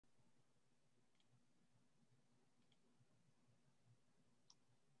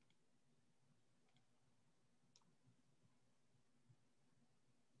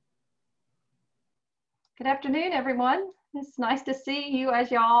Good afternoon, everyone. It's nice to see you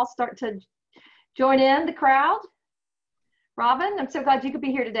as y'all start to join in the crowd. Robin, I'm so glad you could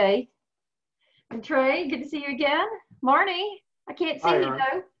be here today. And Trey, good to see you again. Marnie, I can't see you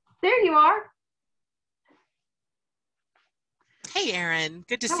though. There you are. Hey, Erin.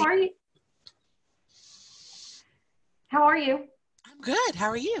 Good to see you. How are you? How are you? I'm good. How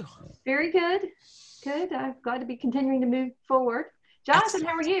are you? Very good. Good. I'm glad to be continuing to move forward. Jonathan,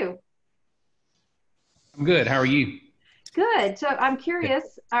 how are you? I'm good. How are you? Good. So I'm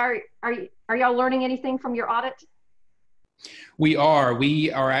curious, are y'all learning anything from your audit? We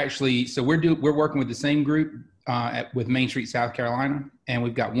are actually, so we're working with the same group with Main Street, South Carolina, and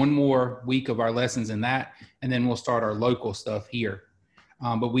we've got one more week of our lessons in that, and then we'll start our local stuff here.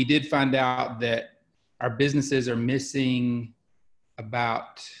 But we did find out that our businesses are missing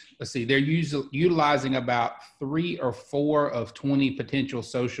about, they're utilizing about 3 or 4 of 20 potential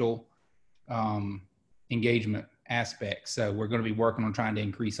social engagement aspects. So we're going to be working on trying to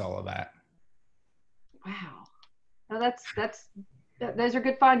increase all of that. Wow. Well, those are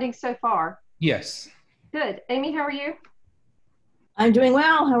good findings so far. Yes. Good. Amy, how are you? I'm doing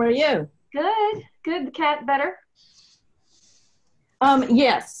well. How are you? Good. Good. The cat better?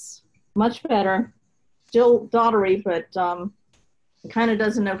 Yes, much better. Still daughtery, but kind of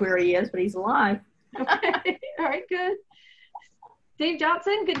doesn't know where he is, but he's alive. Okay. All right, good. Steve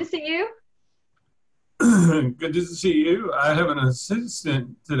Johnson, good to see you. Good to see you. I have an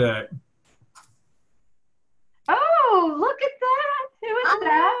assistant today. Oh, look at that. Who is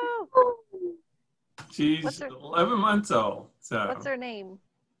that? She's 11 months old. So What's her name?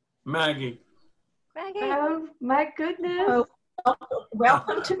 Maggie. Maggie. Oh, my goodness. Oh,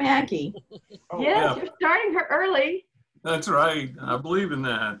 welcome to Maggie. Yes, you're starting her early. That's right. I believe in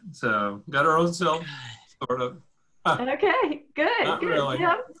that. So got her own self, sort of. Okay, good. Not good. really.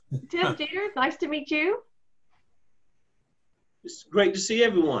 Tim Jeter, nice to meet you. It's great to see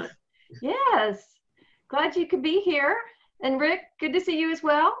everyone. Yes, glad you could be here. And Rick, good to see you as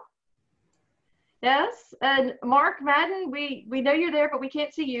well. Yes, and Mark Madden, we know you're there, but we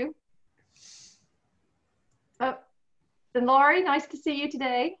can't see you. Oh, and Laurie, nice to see you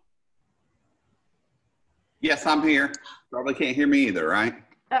today. Yes, I'm here. Probably can't hear me either, right?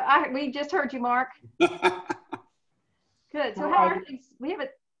 We just heard you, Mark. Good. So how are things?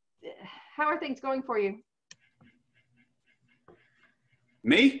 How are things going for you?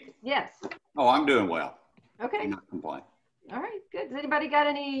 Me? Yes. Oh, I'm doing well. Okay. I'm not complaining. All right. Good. Has anybody got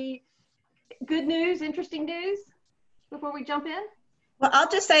any good news, interesting news before we jump in? Well, I'll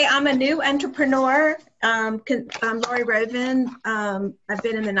just say I'm a new entrepreneur. I'm Lori Rovin. I've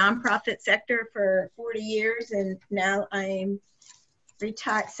been in the nonprofit sector for 40 years, and now I'm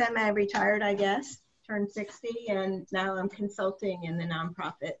semi-retired, I guess, turned 60, and now I'm consulting in the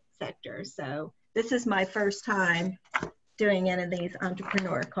nonprofit sector. So this is my first time doing any of these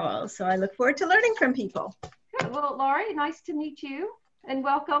entrepreneur calls. So I look forward to learning from people. Good. Well, Laurie, nice to meet you, and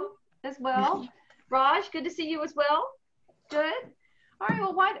welcome as well. Raj, good to see you as well. Good. All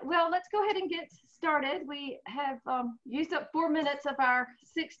right, well, let's go ahead and get started. We have used up 4 minutes of our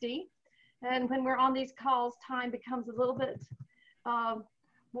 60. And when we're on these calls, time becomes a little bit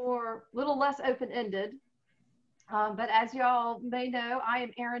little less open-ended. But as y'all may know, I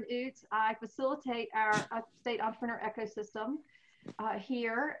am Erin Oots. I facilitate our Upstate Entrepreneur Ecosystem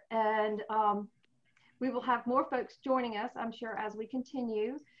here. And we will have more folks joining us, I'm sure, as we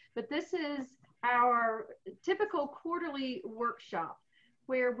continue. But this is our typical quarterly workshop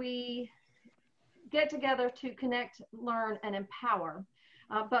where we get together to connect, learn, and empower.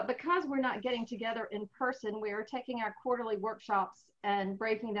 But because we're not getting together in person, we are taking our quarterly workshops and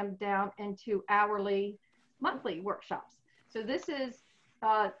breaking them down into hourly, monthly workshops. So this is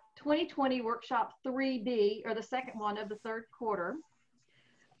 2020 Workshop 3B, or the second one of the third quarter.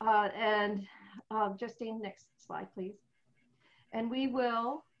 Justine, next slide, please. And we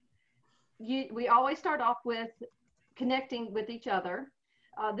always start off with connecting with each other.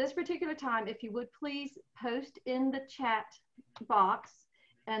 This particular time, if you would please post in the chat box,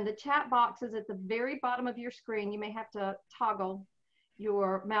 and the chat box is at the very bottom of your screen. You may have to toggle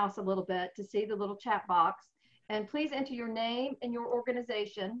your mouse a little bit to see the little chat box. And please enter your name and your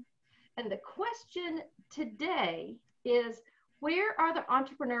organization. And the question today is, where are the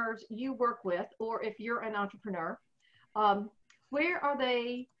entrepreneurs you work with, or if you're an entrepreneur, where are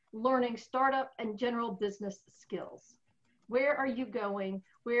they learning startup and general business skills? Where are you going?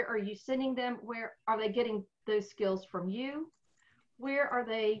 Where are you sending them? Where are they getting those skills from you? Where are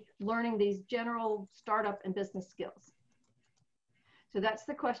they learning these general startup and business skills? So that's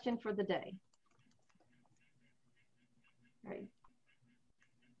the question for the day. All right.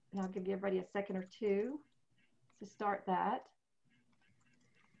 And I'll give everybody a second or two to start that.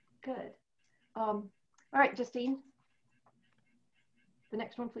 Good. All right, Justine. The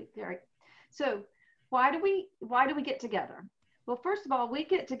next one, please. All right. So why do we get together? Well, first of all, we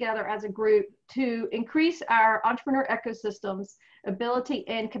get together as a group to increase our entrepreneur ecosystem's ability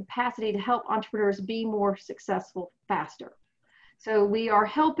and capacity to help entrepreneurs be more successful faster. So we are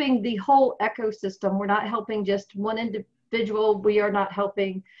helping the whole ecosystem. We're not helping just one individual. We are not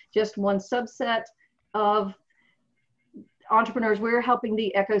helping just one subset of entrepreneurs. We're helping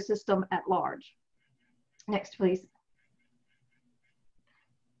the ecosystem at large. Next, please.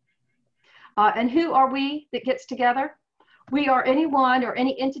 And who are we that gets together? We are anyone or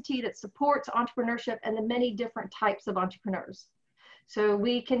any entity that supports entrepreneurship and the many different types of entrepreneurs. So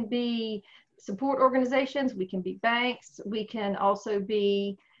we can be support organizations, we can be banks, we can also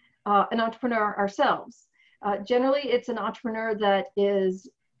be an entrepreneur ourselves. Generally, it's an entrepreneur that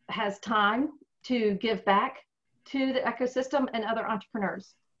has time to give back to the ecosystem and other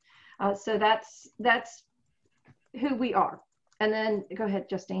entrepreneurs. So that's who we are. And then go ahead,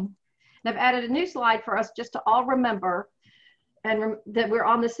 Justine. And I've added a new slide for us just to all remember and that we're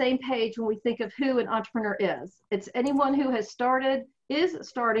on the same page when we think of who an entrepreneur is. It's anyone who has started, is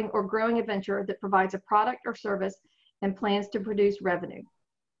starting, or growing a venture that provides a product or service and plans to produce revenue.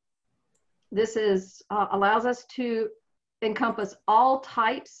 This allows us to encompass all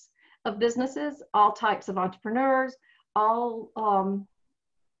types of businesses, all types of entrepreneurs, all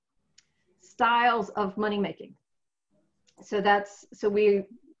styles of money making. So we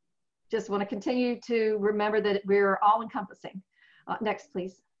just want to continue to remember that we're all encompassing. Next,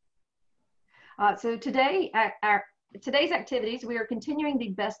 please. So today, today's activities, we are continuing the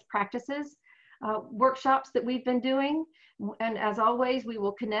best practices workshops that we've been doing. And as always, we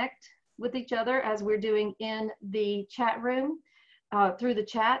will connect with each other as we're doing in the chat room through the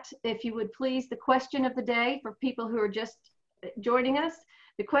chat. If you would please, the question of the day for people who are just joining us,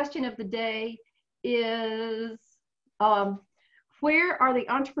 the question of the day is, where are the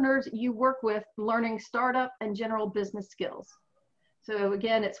entrepreneurs you work with learning startup and general business skills? So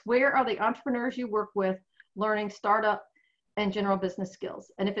again, it's where are the entrepreneurs you work with learning startup and general business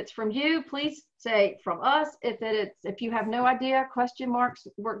skills? And if it's from you, please say from us. If you have no idea, question marks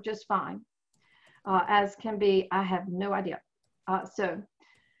work just fine. As can be, I have no idea. So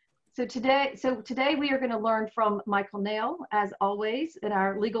today we are going to learn from Michael Nail, as always, in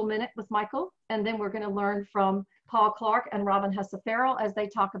our Legal Minute with Michael. And then we're going to learn from Paul Clark and Robin Hesse-Farrell as they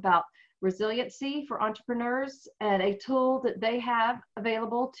talk about resiliency for entrepreneurs and a tool that they have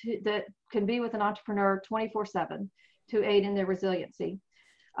available that can be with an entrepreneur 24/7 to aid in their resiliency.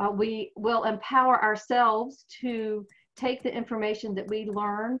 We will empower ourselves to take the information that we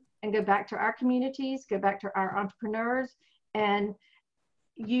learn and go back to our communities, go back to our entrepreneurs, and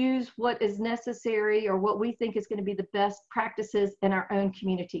use what is necessary or what we think is going to be the best practices in our own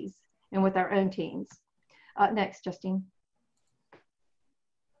communities and with our own teams. Next, Justine.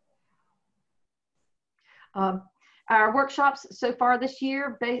 Our workshops so far this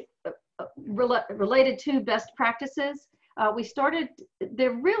year related to best practices. They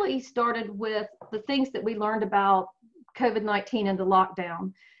really started with the things that we learned about COVID-19 and the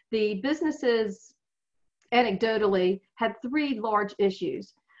lockdown. The businesses, anecdotally, had three large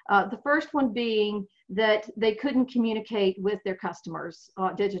issues. The first one being that they couldn't communicate with their customers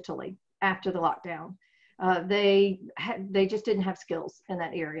digitally after the lockdown. They just didn't have skills in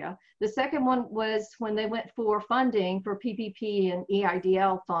that area. The second one was when they went for funding for PPP and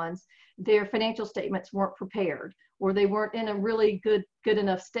EIDL funds, their financial statements weren't prepared, or they weren't in a really good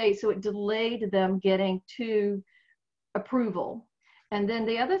enough state, so it delayed them getting to approval. And then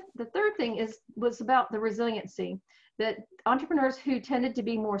the third thing was about the resiliency, that entrepreneurs who tended to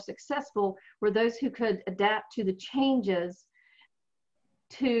be more successful were those who could adapt to the changes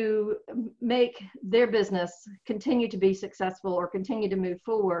to make their business continue to be successful or continue to move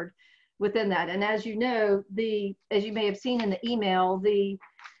forward within that. And as you know, as you may have seen in the email, the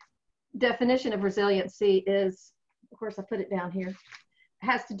definition of resiliency is, of course I put it down here,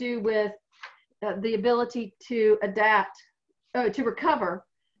 has to do with the ability to adapt, to recover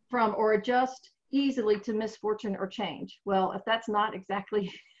from or adjust easily to misfortune or change. Well, if that's not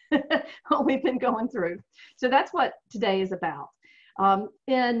exactly what we've been going through. So that's what today is about.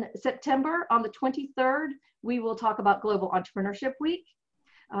 In September, on the 23rd, we will talk about Global Entrepreneurship Week.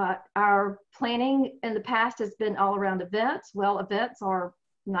 Our planning in the past has been all around events. Well, events are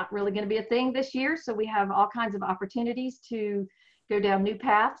not really going to be a thing this year, so we have all kinds of opportunities to go down new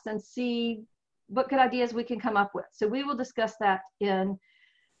paths and see what good ideas we can come up with. So we will discuss that in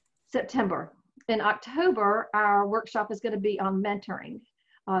September. In October, our workshop is going to be on mentoring.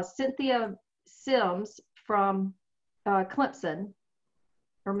 Cynthia Sims from Clemson,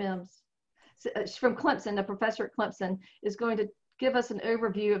 or Mims, from Clemson, a professor at Clemson, is going to give us an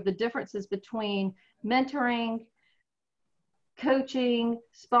overview of the differences between mentoring, coaching,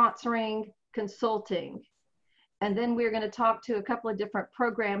 sponsoring, consulting. And then we're going to talk to a couple of different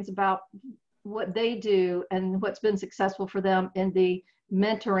programs about what they do and what's been successful for them in the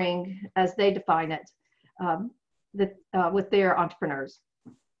mentoring as they define it with their entrepreneurs.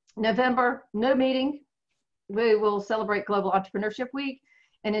 November, no meeting. We will celebrate Global Entrepreneurship Week.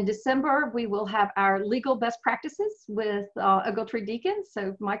 And in December, we will have our legal best practices with Ogletree Deacons.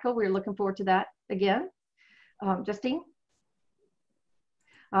 So Michael, we're looking forward to that again. Justine?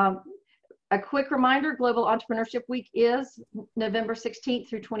 A quick reminder, Global Entrepreneurship Week is November 16th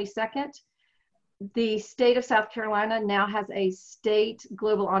through 22nd. The state of South Carolina now has a state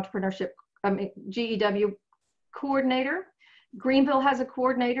Global Entrepreneurship, GEW coordinator. Greenville has a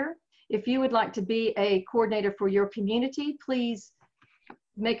coordinator. If you would like to be a coordinator for your community, please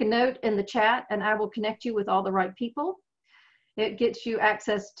make a note in the chat and I will connect you with all the right people. It gets you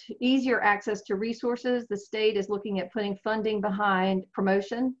easier access to resources. The state is looking at putting funding behind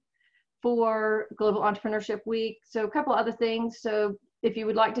promotion for Global Entrepreneurship Week. So a couple other things. So if you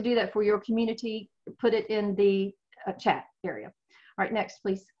would like to do that for your community, put it in the chat area. All right, next,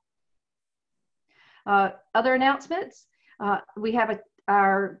 please. Other announcements. We have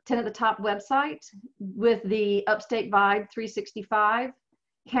our 10 at the Top website with the Upstate Vibe 365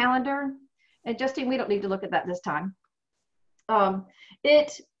 calendar. And Justine, we don't need to look at that this time.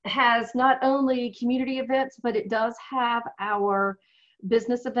 It has not only community events, but it does have our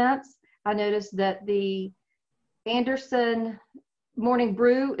business events. I noticed that the Anderson Morning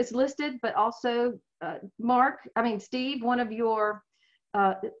Brew is listed, but also Steve, one of your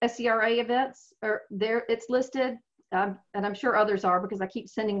SCRA events are there, it's listed, and I'm sure others are because I keep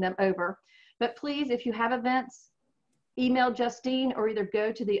sending them over. But please, if you have events, email Justine or either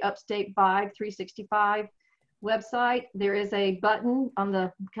go to the Upstate Vibe 365 website. There is a button on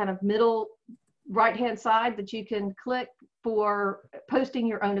the kind of middle right-hand side that you can click for posting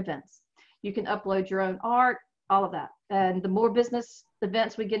your own events. You can upload your own art, all of that. And the more business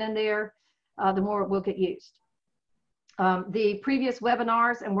events we get in there, the more it will get used. The previous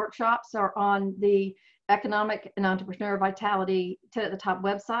webinars and workshops are on the Economic and Entrepreneur Vitality 10 at the Top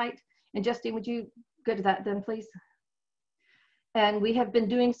website. And Justine, would you go to that then, please? And we have been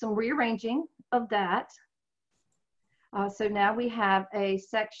doing some rearranging of that. So now we have a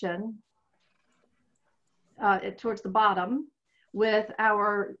section towards the bottom with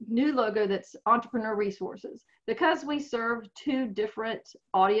our new logo that's Entrepreneur Resources. Because we serve two different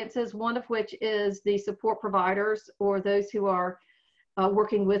audiences, one of which is the support providers or those who are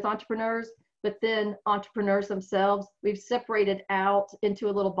working with entrepreneurs, but then entrepreneurs themselves, we've separated out into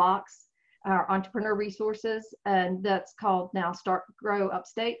a little box our Entrepreneur Resources, and that's called now Start Grow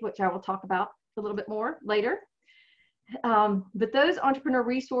Upstate, which I will talk about a little bit more later. But those Entrepreneur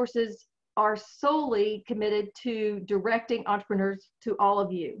Resources are solely committed to directing entrepreneurs to all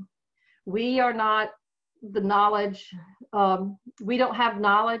of you. We are not the knowledge, we don't have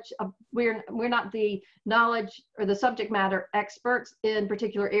knowledge, we're not the knowledge or the subject matter experts in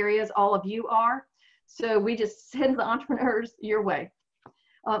particular areas, all of you are. So we just send the entrepreneurs your way.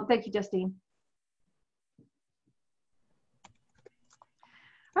 Thank you, Justine.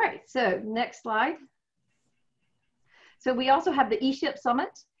 All right, so next slide. So we also have the eShip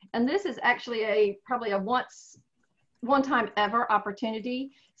Summit, and this is actually probably a one time ever opportunity.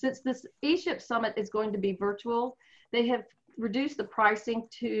 Since this eShip Summit is going to be virtual, they have reduced the pricing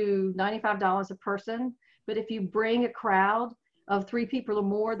to $95 a person, but if you bring a crowd of 3 people or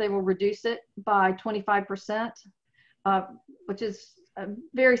more, they will reduce it by 25%, which is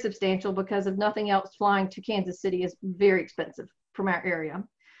very substantial because if nothing else, flying to Kansas City is very expensive from our area.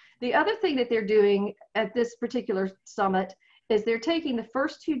 The other thing that they're doing at this particular summit is they're taking the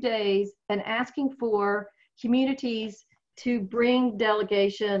first 2 days and asking for communities to bring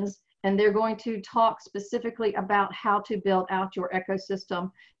delegations, and they're going to talk specifically about how to build out your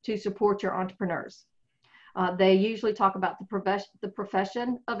ecosystem to support your entrepreneurs. They usually talk about the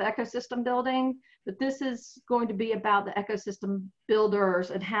profession of ecosystem building, but this is going to be about the ecosystem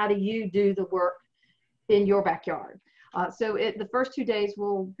builders and how do you do the work in your backyard. So the first 2 days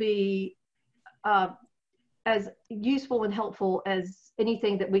will be as useful and helpful as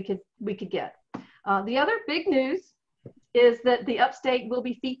anything that we could get. The other big news is that the Upstate will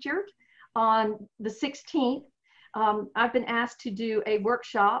be featured on the 16th. I've been asked to do a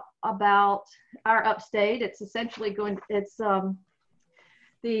workshop about our Upstate. It's essentially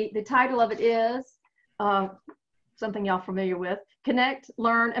the title of it is something y'all familiar with. Connect,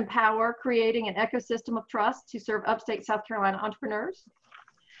 learn, empower, creating an ecosystem of trust to serve upstate South Carolina entrepreneurs.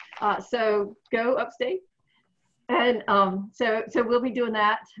 So go upstate. And so we'll be doing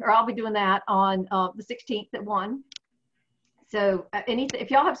that, or I'll be doing that on the 16th at 1. So if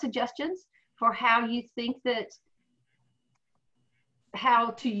y'all have suggestions for how you think that,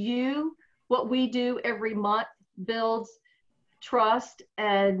 what we do every month builds trust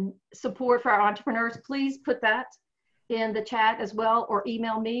and support for our entrepreneurs, please put that in the chat as well, or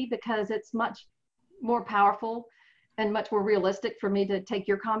email me, because it's much more powerful and much more realistic for me to take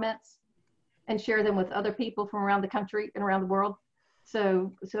your comments and share them with other people from around the country and around the world.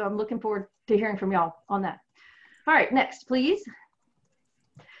 So I'm looking forward to hearing from y'all on that. All right, next, please.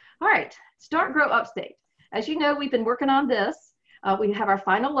 All right, Start Grow Upstate. As you know, we've been working on this. We have our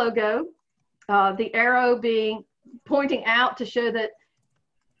final logo, the arrow being pointing out to show that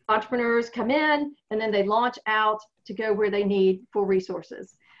entrepreneurs come in and then they launch out to go where they need for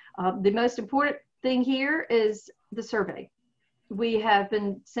resources. The most important thing here is the survey. We have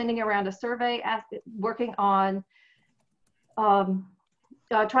been sending around a survey, working on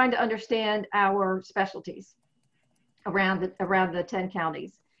trying to understand our specialties around the 10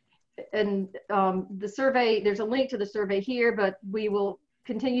 counties. And the survey, there's a link to the survey here, but we will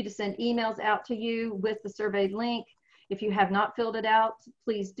continue to send emails out to you with the survey link. If you have not filled it out,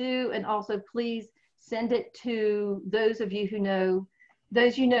 please do. And also please send it to those of you who know,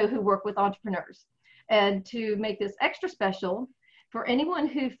 who work with entrepreneurs. And to make this extra special, for anyone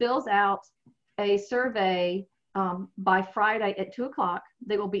who fills out a survey by Friday at 2 o'clock,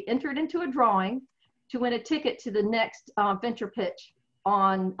 they will be entered into a drawing to win a ticket to the next venture pitch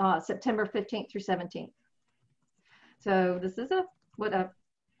on September 15th through 17th. So this is a $50,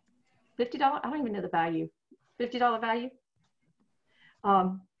 I don't even know the value, $50 value.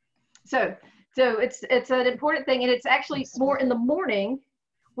 So it's an important thing, and it's actually more in the morning,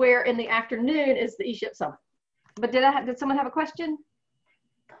 where in the afternoon is the eShip Summit. But did someone have a question?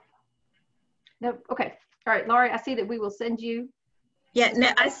 No, okay. All right, Laurie, I see that we will send you. Yeah, no,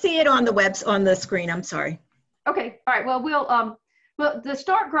 I see it on the screen. I'm sorry. Okay, all right. Well, well, the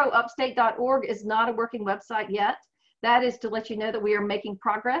startgrowupstate.org is not a working website yet. That is to let you know that we are making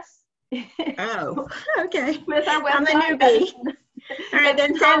progress. Oh, okay. With our website. I'm a newbie. All right,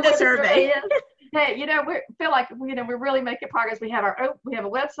 then send the survey. Hey, we feel like we're really making progress. We have a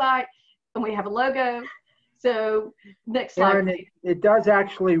website and we have a logo. So next slide. Erin, it does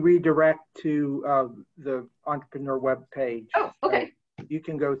actually redirect to the entrepreneur web page. Oh, okay. You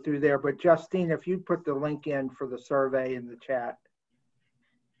can go through there, but Justine, if you put the link in for the survey in the chat.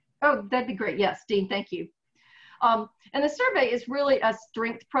 Oh, that'd be great. Yes, Dean, thank you. And the survey is really a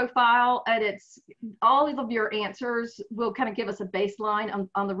strength profile, and it's all of your answers will kind of give us a baseline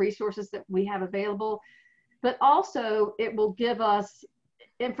on the resources that we have available, but also it will give us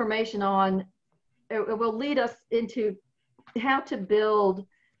information on, it will lead us into how to build,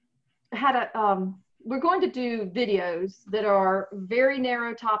 we're going to do videos that are very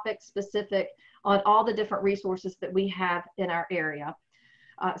narrow topic specific on all the different resources that we have in our area.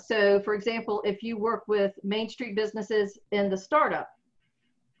 So for example, if you work with Main Street businesses in the startup,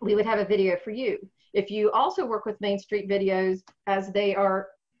 we would have a video for you. If you also work with Main Street videos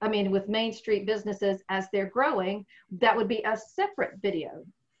with Main Street businesses as they're growing, that would be a separate video.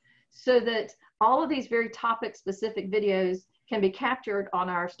 So that all of these very topic specific videos can be captured on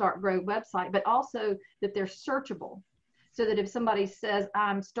our Start Grow website, but also that they're searchable. So that if somebody says,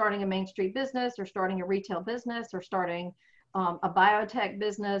 I'm starting a Main Street business, or starting a retail business, or starting a biotech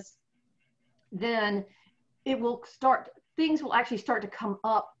business, then things will actually start to come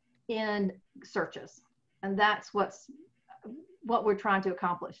up in searches. And that's what we're trying to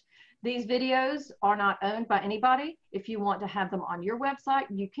accomplish. These videos are not owned by anybody. If you want to have them on your website,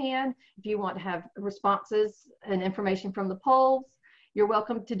 you can. If you want to have responses and information from the polls, you're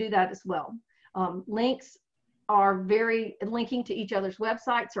welcome to do that as well. Linking to each other's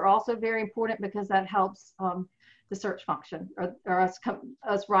websites are also very important, because that helps the search function, or us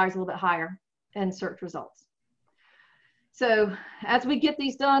rise a little bit higher in search results. So as we get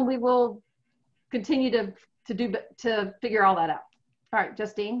these done, we will continue to figure all that out. All right,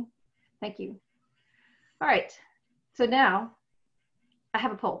 Justine, thank you. All right, so now I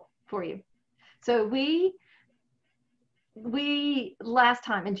have a poll for you. So we last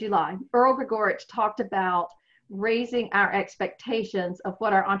time in July, Earl Grigorich talked about raising our expectations of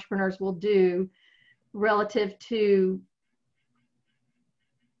what our entrepreneurs will do relative to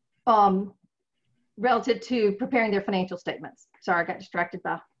preparing their financial statements. Sorry, I got distracted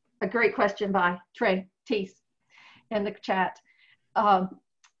by a great question by Trey Teese in the chat. But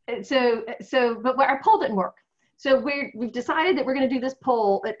our poll didn't work. So we've decided that we're going to do this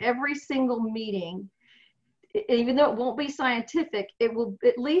poll at every single meeting. Even though it won't be scientific, it will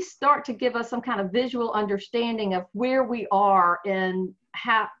at least start to give us some kind of visual understanding of where we are in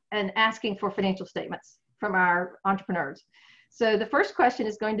and asking for financial statements from our entrepreneurs. So the first question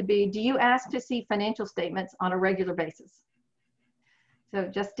is going to be, do you ask to see financial statements on a regular basis? So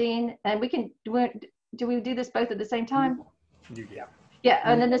Justine, and we can, do we do this both at the same time? Yeah. Yeah,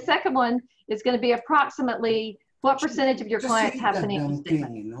 and then the second one is going to be approximately what percentage of your clients have financial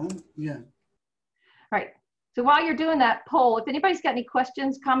statements? You know? Yeah. Right. So while you're doing that poll, if anybody's got any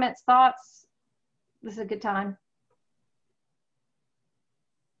questions, comments, thoughts, this is a good time.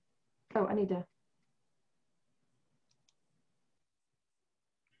 Oh, I need to.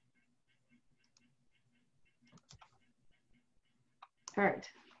 All right.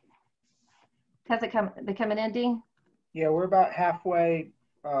 Has it become an ending? Yeah, we're about halfway,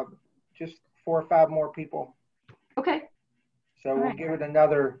 just 4 or 5 more people. Okay. So we'll give it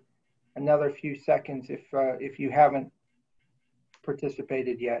another few seconds if you haven't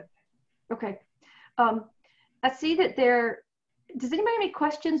participated yet. Okay. I see that does anybody have any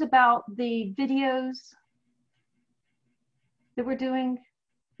questions about the videos that we're doing?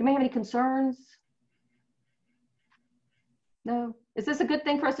 You may have any concerns? No? Is this a good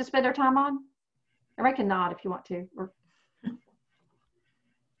thing for us to spend our time on? Or I can nod if you want to. Or...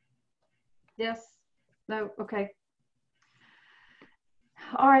 Yes? No? Okay.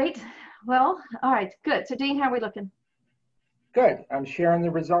 All right. Well, all right. Good. So Dean, how are we looking? Good. I'm sharing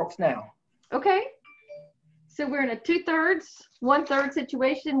the results now. Okay. So we're in a 2/3, 1/3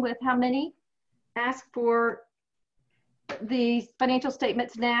 situation with how many ask for the financial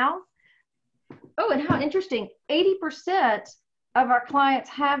statements now? Oh, and how interesting. 80% of our clients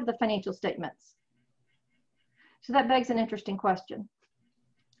have the financial statements. So that begs an interesting question,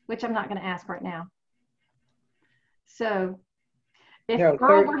 which I'm not going to ask right now. So if No,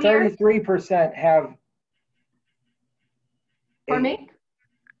 Earl were here, 33% have. Pardon me?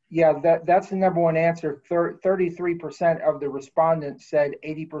 Yeah, that's the number one answer. 33% of the respondents said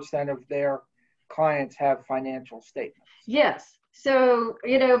 80% of their clients have financial statements. Yes. So,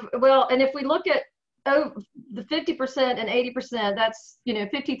 you know, well, and if we look at the 50% and 80%, that's, you know,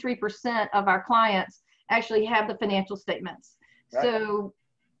 53% of our clients actually have the financial statements. Right. So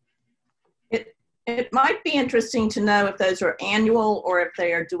it might be interesting to know if those are annual or if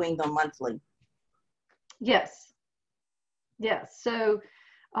they are doing them monthly. Yes. Yes. So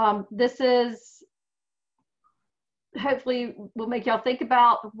this is hopefully will make y'all think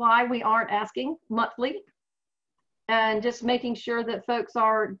about why we aren't asking monthly and just making sure that folks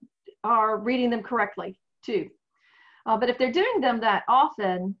are reading them correctly too. But if they're doing them that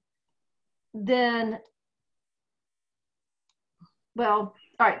often, then, well,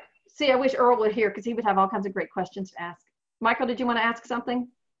 all right. See, I wish Earl were here because he would have all kinds of great questions to ask. Michael, did you want to ask something?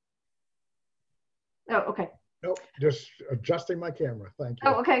 Oh, okay. Nope, just adjusting my camera. Thank you.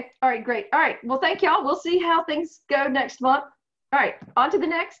 Oh, okay. All right, great. All right. Well, thank y'all. We'll see how things go next month. All right, on to the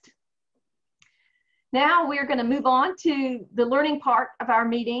next. Now we're going to move on to the learning part of our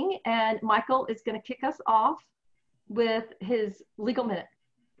meeting, and Michael is going to kick us off with his legal minute.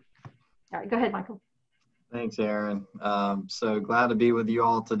 All right, go ahead, Michael. Thanks, Aaron. So glad to be with you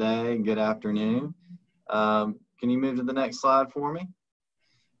all today. Good afternoon. Can you move to the next slide for me?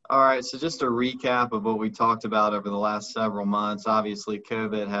 All right, so just a recap of what we talked about over the last several months. Obviously,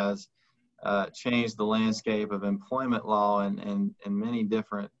 COVID has changed the landscape of employment law in many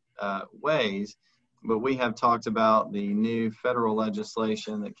different ways, but we have talked about the new federal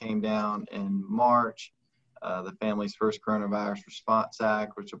legislation that came down in March, the Families First Coronavirus Response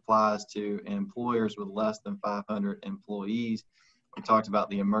Act, which applies to employers with less than 500 employees. We talked about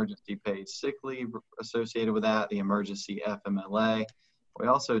the emergency paid sick leave associated with that, the emergency FMLA. We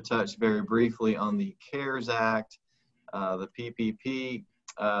also touched very briefly on the CARES Act, the PPP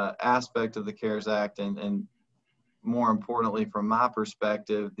aspect of the CARES Act, and more importantly, from my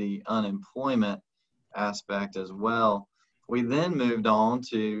perspective, the unemployment aspect as well. We then moved on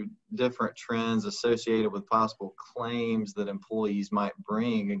to different trends associated with possible claims that employees might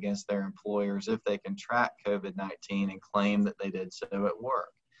bring against their employers if they contract COVID-19 and claim that they did so at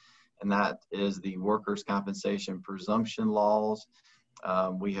work. And that is the workers' compensation presumption laws.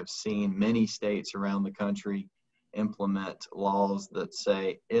 We have seen many states around the country implement laws that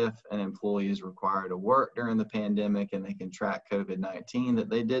say if an employee is required to work during the pandemic and they contract COVID-19, that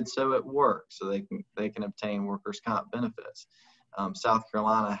they did so at work, so they can obtain workers' comp benefits. South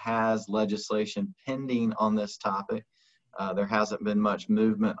Carolina has legislation pending on this topic. There hasn't been much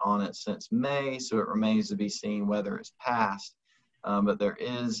movement on it since May, so it remains to be seen whether it's passed. But there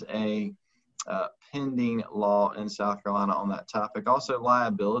is a pending law in South Carolina on that topic. Also,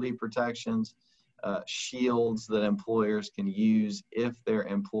 liability protections, shields that employers can use if their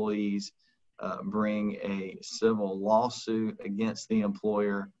employees bring a civil lawsuit against the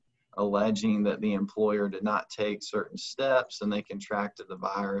employer, alleging that the employer did not take certain steps and they contracted the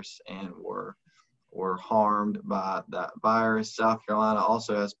virus and were harmed by that virus. South Carolina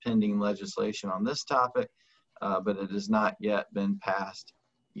also has pending legislation on this topic, but it has not yet been passed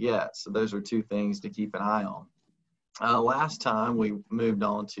yet. So those are two things to keep an eye on. Last time we moved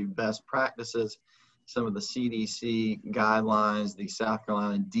on to best practices, some of the CDC guidelines, the South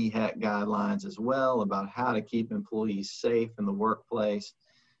Carolina DHEC guidelines as well, about how to keep employees safe in the workplace,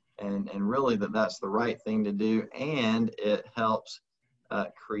 and really that's the right thing to do, and it helps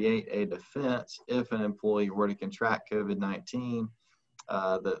create a defense if an employee were to contract COVID-19,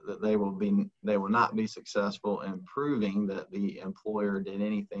 that they will not be successful in proving that the employer did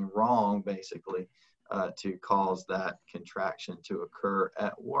anything wrong, basically, to cause that contraction to occur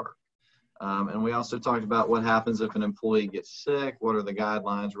at work. And we also talked about what happens if an employee gets sick, what are the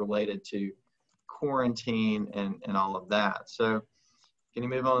guidelines related to quarantine and all of that. So can you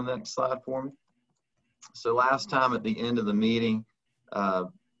move on to the next slide for me? So last time at the end of the meeting, an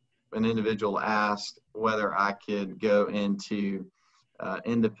individual asked whether I could go into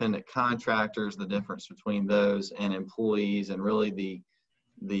independent contractors, the difference between those and employees, and really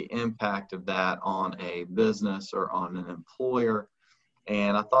the impact of that on a business or on an employer.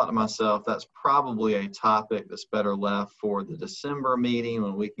 And I thought to myself, that's probably a topic that's better left for the December meeting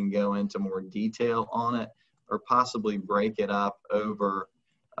when we can go into more detail on it, or possibly break it up over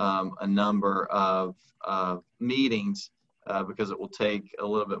a number of meetings, because it will take a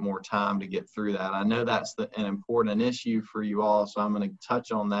little bit more time to get through that. I know that's an important issue for you all, so I'm going to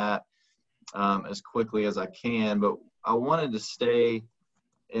touch on that as quickly as I can, but I wanted to stay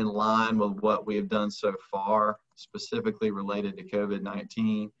in line with what we have done so far, specifically related to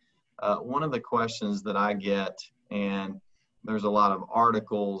COVID-19. One of the questions that I get, and there's a lot of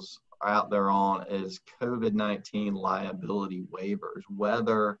articles out there on, is COVID-19 liability waivers,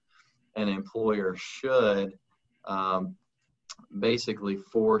 whether an employer should basically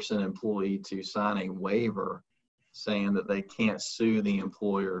force an employee to sign a waiver saying that they can't sue the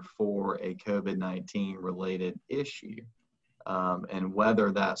employer for a COVID-19 related issue, and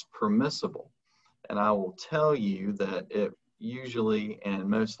whether that's permissible. And I will tell you that it usually and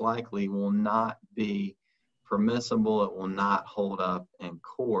most likely will not be permissible. It will not hold up in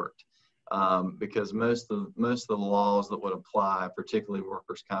court, because most of the laws that would apply, particularly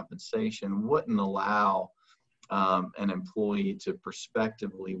workers' compensation, wouldn't allow an employee to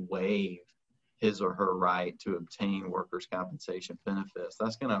prospectively waive his or her right to obtain workers' compensation benefits.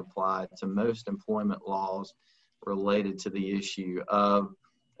 That's going to apply to most employment laws related to the issue of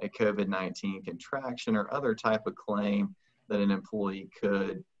a COVID-19 contraction or other type of claim that an employee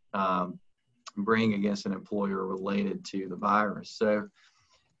could bring against an employer related to the virus. So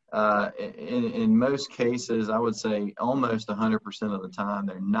in most cases, I would say almost 100% of the time,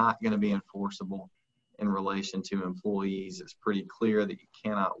 they're not going to be enforceable in relation to employees. It's pretty clear that you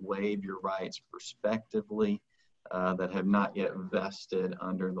cannot waive your rights prospectively that have not yet vested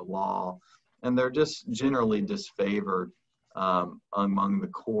under the law. And they're just generally disfavored among the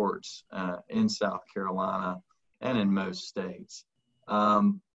courts in South Carolina and in most states.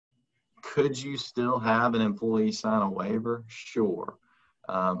 Could you still have an employee sign a waiver? Sure.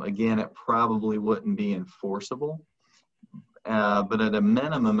 Again, it probably wouldn't be enforceable, but at a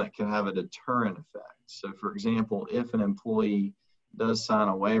minimum, it can have a deterrent effect. So for example, if an employee does sign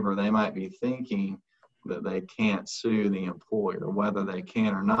a waiver, they might be thinking that they can't sue the employer, whether they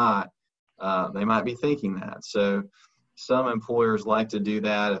can or not. They might be thinking that. So some employers like to do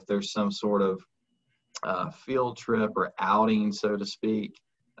that if there's some sort of field trip or outing, so to speak.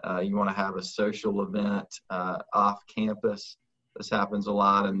 You want to have a social event off campus. This happens a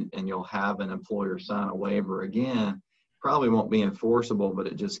lot, and you'll have an employer sign a waiver. Again, probably won't be enforceable, but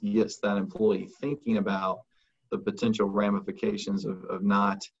it just gets that employee thinking about the potential ramifications of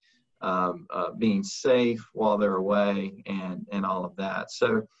not being safe while they're away and all of that.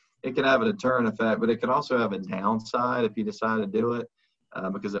 So it can have a deterrent effect, but it can also have a downside if you decide to do it,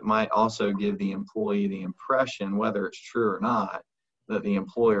 because it might also give the employee the impression, whether it's true or not, that the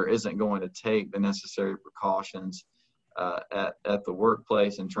employer isn't going to take the necessary precautions at the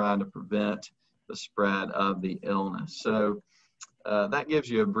workplace and trying to prevent the spread of the illness. So that gives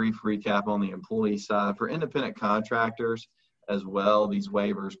you a brief recap on the employee side. For independent contractors as well, these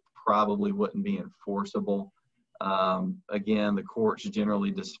waivers probably wouldn't be enforceable. Again, the courts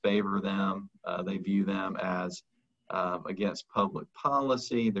generally disfavor them. They view them as against public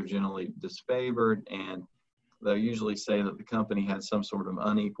policy. They're generally disfavored, and they'll usually say that the company has some sort of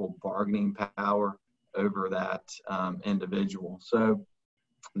unequal bargaining power over that individual. So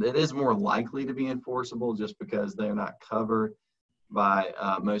it is more likely to be enforceable just because they're not covered by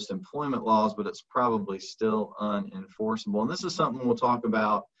most employment laws, but it's probably still unenforceable. And this is something we'll talk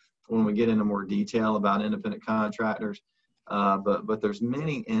about when we get into more detail about independent contractors. But there's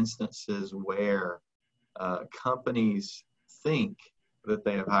many instances where companies think that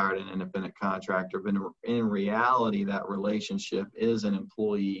they have hired an independent contractor, but in reality, that relationship is an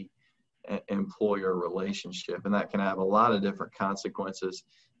employee-employer relationship, and that can have a lot of different consequences.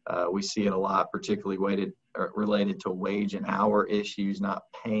 We see it a lot, particularly related to wage and hour issues, not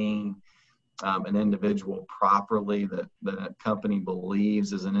paying an individual properly that a company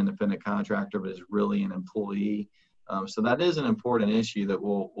believes is an independent contractor, but is really an employee. So that is an important issue that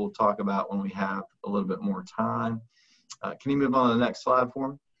we'll talk about when we have a little bit more time. Can you move on to the next slide for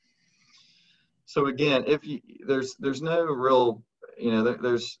me? So again, there's no real,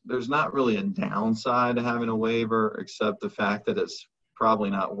 there's not really a downside to having a waiver, except the fact that it's probably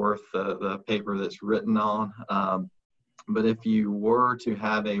not worth the paper that's written on. But if you were to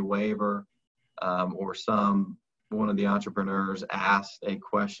have a waiver, or one of the entrepreneurs asked a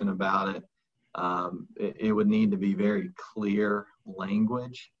question about it, it would need to be very clear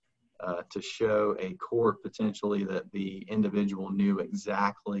language to show a court potentially that the individual knew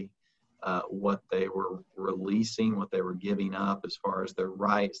exactly what they were releasing, what they were giving up as far as their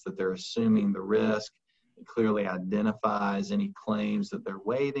rights, that they're assuming the risk. It clearly identifies any claims that they're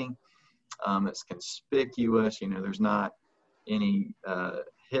waiving. It's conspicuous. There's not any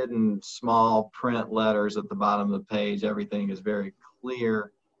hidden small print letters at the bottom of the page. Everything is very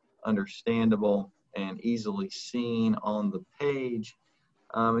clear, understandable, and easily seen on the page.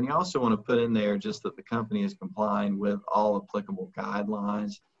 And you also want to put in there just that the company is complying with all applicable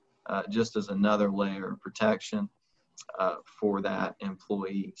guidelines, just as another layer of protection for that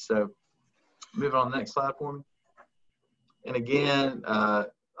employee. So move on to the next slide for me. And again,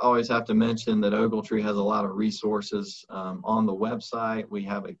 always have to mention that Ogletree has a lot of resources on the website. We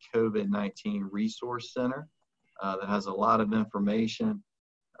have a COVID-19 resource center that has a lot of information.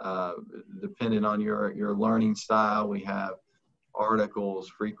 Depending on your learning style, we have articles,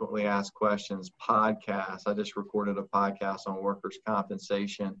 frequently asked questions, podcasts. I just recorded a podcast on workers'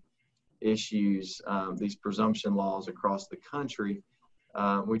 compensation issues, these presumption laws across the country.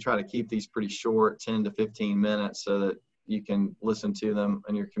 We try to keep these pretty short, 10 to 15 minutes, so that you can listen to them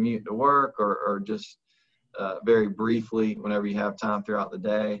on your commute to work, or just very briefly whenever you have time throughout the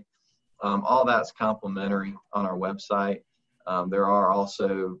day. All that's complimentary on our website. There are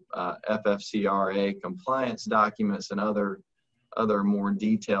also FFCRA compliance documents and other more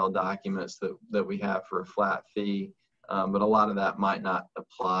detailed documents that we have for a flat fee. But a lot of that might not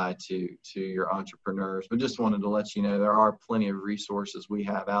apply to your entrepreneurs. But just wanted to let you know there are plenty of resources we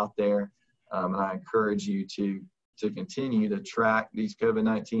have out there. And I encourage you to continue to track these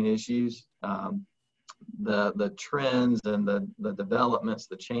COVID-19 issues. The trends and the developments,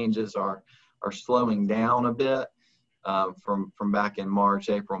 the changes are slowing down a bit from back in March,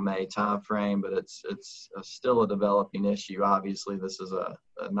 April, May timeframe, but it's still a developing issue. Obviously, this is a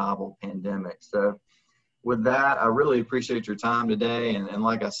novel pandemic. So with that, I really appreciate your time today. And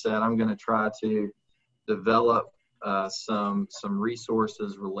like I said, I'm going to try to develop some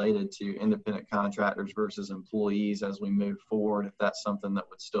resources related to independent contractors versus employees as we move forward, if that's something that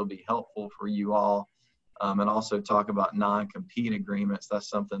would still be helpful for you all. And also talk about non-compete agreements. That's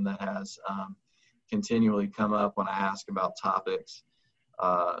something that has continually come up when I ask about topics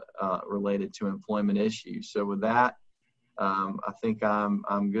related to employment issues. So with that, I think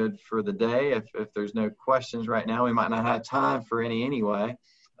I'm good for the day. If there's no questions right now, we might not have time for any anyway.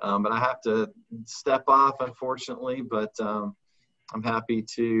 But I have to step off, unfortunately, but I'm happy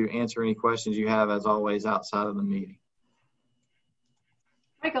to answer any questions you have, as always, outside of the meeting.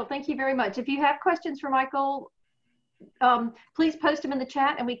 Michael, thank you very much. If you have questions for Michael, please post them in the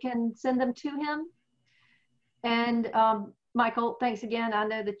chat and we can send them to him. And Michael, thanks again. I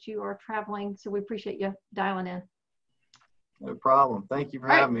know that you are traveling, so we appreciate you dialing in. No problem. Thank you for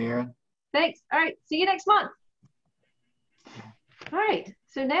having me, Aaron. Thanks. All right. See you next month. All right.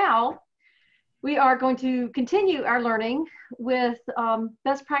 So now we are going to continue our learning with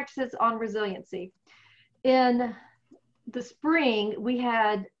best practices on resiliency. In the spring, we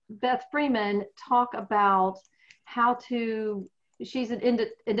had Beth Freeman talk about how to, she's an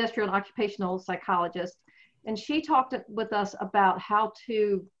industrial and occupational psychologist, and she talked with us about how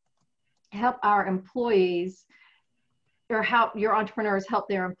to help our employees, or how your entrepreneurs help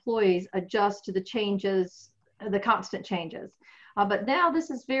their employees adjust to the changes the constant changes. But now this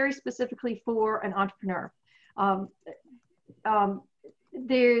is very specifically for an entrepreneur.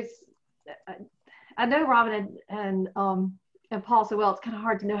 There's, I know Robin and Paul so well, it's kind of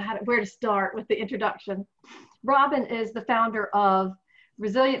hard to know where to start with the introduction. Robin is the founder of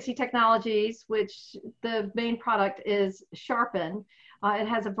Resiliency Technologies, which the main product is Sharpen.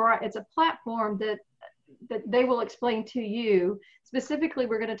 It's a platform that they will explain to you. Specifically,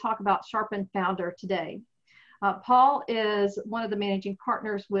 we're going to talk about Sharpen Founder today. Paul is one of the managing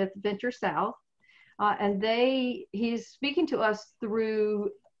partners with Venture South, and he's speaking to us through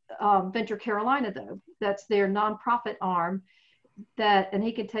Venture Carolina, though. That's their nonprofit arm, and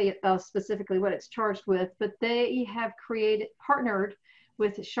he can tell you specifically what it's charged with, but they have partnered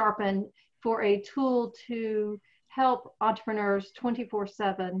with Sharpen for a tool to help entrepreneurs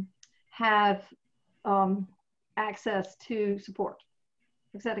 24/7 have access to support.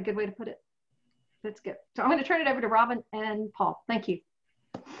 Is that a good way to put it? That's good. So I'm going to turn it over to Robin and Paul. Thank you.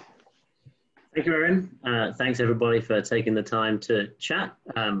 Thank you, Erin. Thanks everybody for taking the time to chat.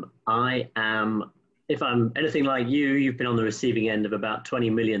 If I'm anything like you've been on the receiving end of about 20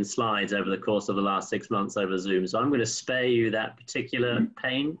 million slides over the course of the last 6 months over Zoom. So I'm going to spare you that particular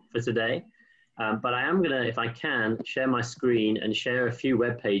pain for today. But I am going to, if I can, share my screen and share a few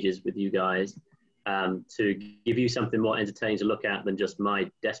web pages with you guys to give you something more entertaining to look at than just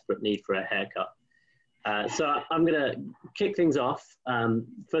my desperate need for a haircut. So I'm going to kick things off,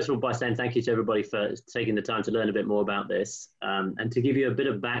 first of all, by saying thank you to everybody for taking the time to learn a bit more about this, and to give you a bit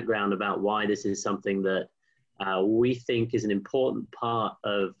of background about why this is something that we think is an important part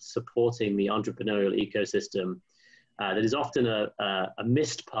of supporting the entrepreneurial ecosystem that is often a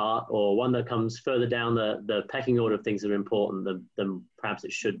missed part, or one that comes further down the pecking order of things that are important than perhaps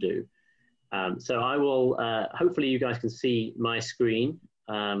it should do. So I will, hopefully you guys can see my screen,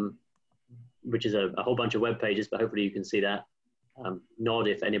 which is a whole bunch of web pages, but hopefully you can see that. Nod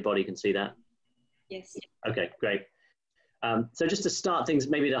if anybody can see that. Yes. Okay, great. So just to start things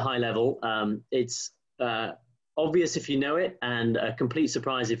maybe at a high level, it's obvious if you know it, and a complete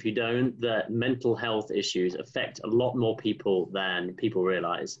surprise if you don't, that mental health issues affect a lot more people than people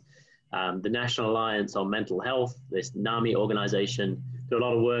realize. The National Alliance on Mental Health, this NAMI organization, do a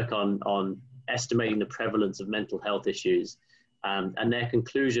lot of work on estimating the prevalence of mental health issues. And their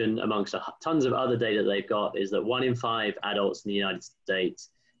conclusion, amongst tons of other data they've got, is that 1 in 5 adults in the United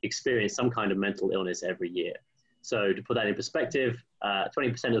States experience some kind of mental illness every year. So to put that in perspective,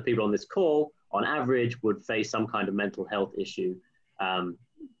 20% of the people on this call, on average, would face some kind of mental health issue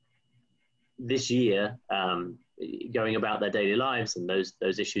this year, going about their daily lives. And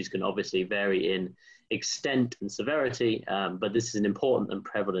those issues can obviously vary in extent and severity, but this is an important and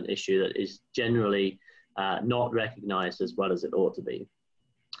prevalent issue that is generally not recognized as well as it ought to be.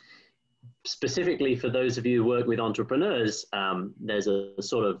 Specifically for those of you who work with entrepreneurs, there's a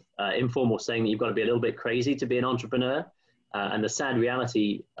sort of informal saying that you've got to be a little bit crazy to be an entrepreneur. And the sad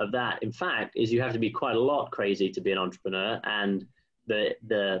reality of that, in fact, is you have to be quite a lot crazy to be an entrepreneur. And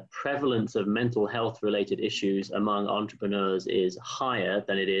the prevalence of mental health related issues among entrepreneurs is higher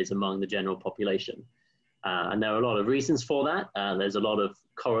than it is among the general population. And there are a lot of reasons for that. There's a lot of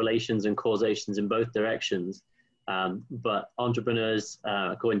correlations and causations in both directions. But entrepreneurs,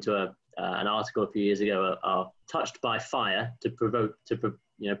 according to an article a few years ago, are touched by fire to provoke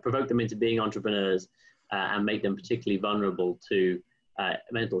them into being entrepreneurs and make them particularly vulnerable to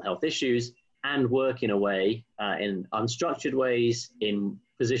mental health issues, and work in a way, in unstructured ways, in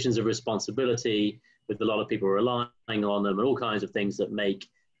positions of responsibility, with a lot of people relying on them, and all kinds of things that make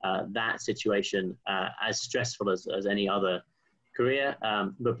that situation as stressful as any other career,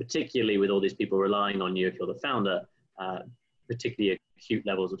 but particularly with all these people relying on you if you're the founder, particularly acute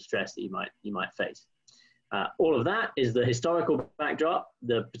levels of stress that you might face. All of that is the historical backdrop.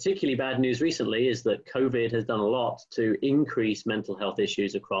 The particularly bad news recently is that COVID has done a lot to increase mental health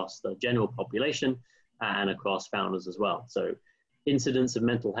issues across the general population and across founders as well. So incidence of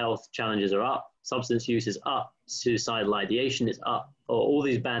mental health challenges are up, substance use is up, suicidal ideation is up, all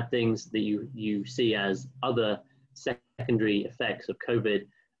these bad things that you see as other secondary effects of COVID.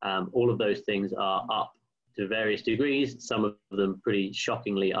 All of those things are up to various degrees, some of them pretty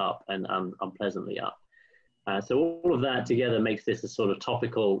shockingly up and unpleasantly up. So all of that together makes this a sort of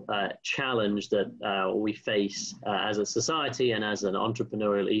topical challenge that we face as a society and as an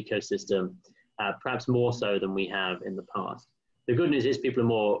entrepreneurial ecosystem, perhaps more so than we have in the past. The good news is people are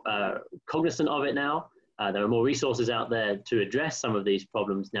more cognizant of it now. There are more resources out there to address some of these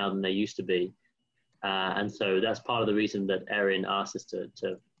problems now than there used to be. And so that's part of the reason that Erin asked us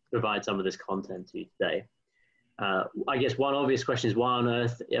to provide some of this content to you today. I guess one obvious question is, why on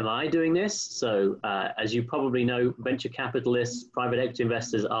earth am I doing this? So as you probably know, venture capitalists, private equity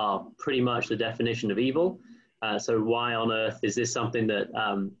investors are pretty much the definition of evil. So why on earth is this something that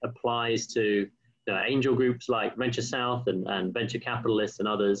applies to angel groups like Venture South and venture capitalists and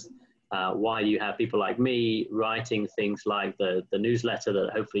others? Why do you have people like me writing things like the newsletter that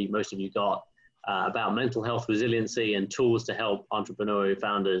hopefully most of you got about mental health resiliency and tools to help entrepreneurial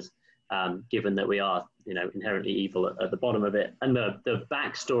founders, given that we are inherently evil at the bottom of it? And the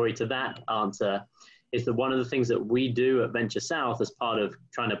backstory to that answer is that one of the things that we do at Venture South as part of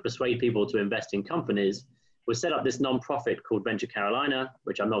trying to persuade people to invest in companies was set up this nonprofit called Venture Carolina,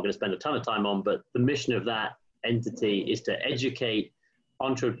 which I'm not going to spend a ton of time on, but the mission of that entity is to educate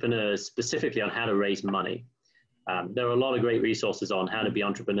entrepreneurs specifically on how to raise money. There are a lot of great resources on how to be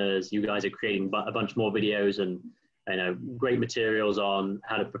entrepreneurs. You guys are creating a bunch more videos and great materials on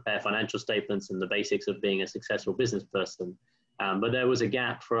how to prepare financial statements and the basics of being a successful business person. But there was a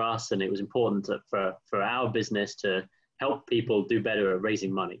gap for us, and it was important for our business to help people do better at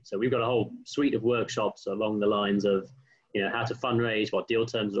raising money. So we've got a whole suite of workshops along the lines of how to fundraise, what deal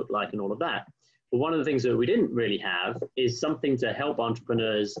terms look like, and all of that. But one of the things that we didn't really have is something to help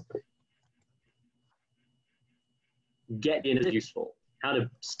entrepreneurs get in as useful, how to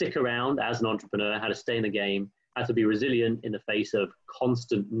stick around as an entrepreneur, how to stay in the game, how to be resilient in the face of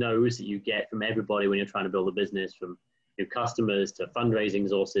constant no's that you get from everybody when you're trying to build a business, from your customers to fundraising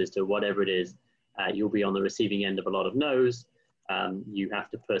sources to whatever it is. You'll be on the receiving end of a lot of no's. You have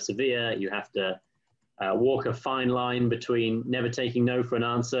to persevere. You have to walk a fine line between never taking no for an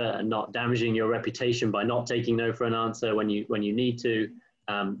answer and not damaging your reputation by not taking no for an answer when you need to.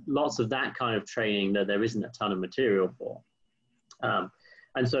 Lots of that kind of training that there isn't a ton of material for.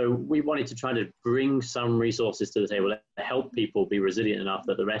 And so we wanted to try to bring some resources to the table to help people be resilient enough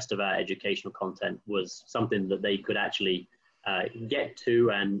that the rest of our educational content was something that they could actually get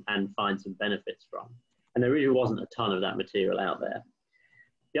to and find some benefits from. And there really wasn't a ton of that material out there.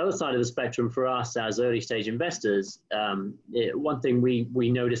 The other side of the spectrum for us as early stage investors, one thing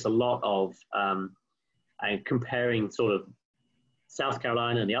we notice a lot of comparing sort of South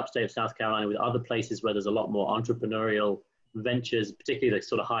Carolina and the upstate of South Carolina with other places where there's a lot more entrepreneurial ventures, particularly the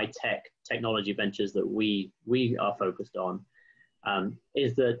sort of high-tech technology ventures that we are focused on,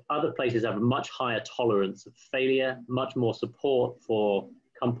 is that other places have a much higher tolerance of failure, much more support for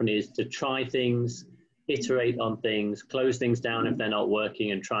companies to try things, iterate on things, close things down if they're not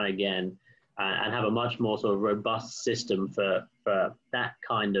working and try again, and have a much more sort of robust system for that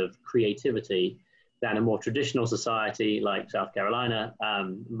kind of creativity than a more traditional society like South Carolina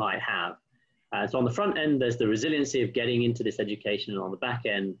might have. So on the front end, there's the resiliency of getting into this education, and on the back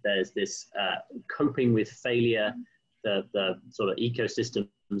end, there's this coping with failure, the sort of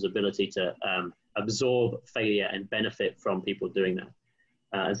ecosystem's ability to absorb failure and benefit from people doing that.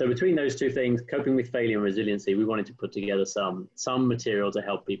 And so between those two things, coping with failure and resiliency, we wanted to put together some material to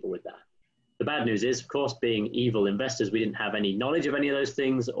help people with that. The bad news is, of course, being evil investors, we didn't have any knowledge of any of those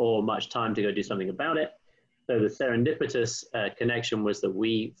things or much time to go do something about it. So the serendipitous connection was that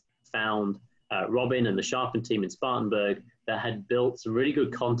we found Robin and the Sharpen team in Spartanburg that had built some really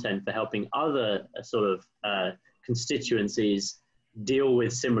good content for helping other sort of constituencies deal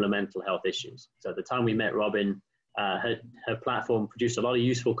with similar mental health issues. So at the time we met Robin, her platform produced a lot of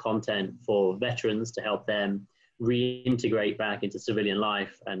useful content for veterans to help them reintegrate back into civilian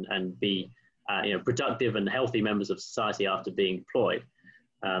life and be productive and healthy members of society after being deployed.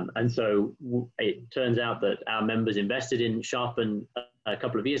 And so it turns out that our members invested in Sharpen a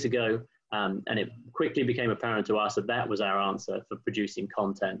couple of years ago, and it quickly became apparent to us that that was our answer for producing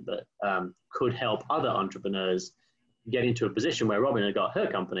content that could help other entrepreneurs get into a position where Robin had got her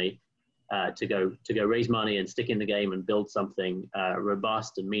company to go raise money and stick in the game and build something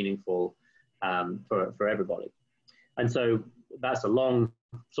robust and meaningful for everybody. And so that's a long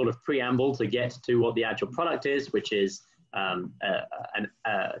sort of preamble to get to what the actual product is, which is a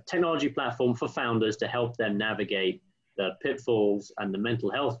technology platform for founders to help them navigate the pitfalls and the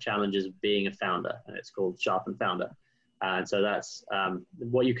mental health challenges of being a founder. And it's called Sharpen Founder. And so that's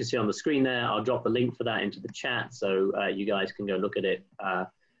what you can see on the screen there. I'll drop the link for that into the chat so you guys can go look at it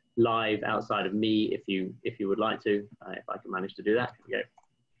live outside of me if you would like to, if I can manage to do that. Here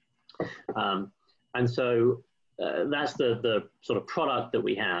we go. And so that's the sort of product that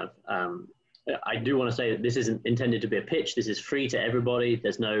we have. I do want to say that this isn't intended to be a pitch. This is free to everybody.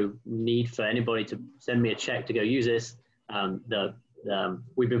 There's no need for anybody to send me a check to go use this.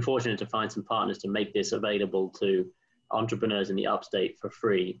 We've been fortunate to find some partners to make this available to entrepreneurs in the upstate for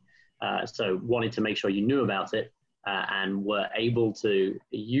free. So wanted to make sure you knew about it. and were able to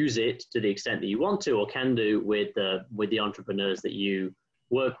use it to the extent that you want to or can do with the entrepreneurs that you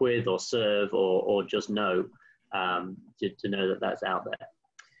work with or serve or just know, to know that that's out there.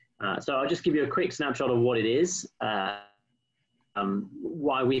 So I'll just give you a quick snapshot of what it is,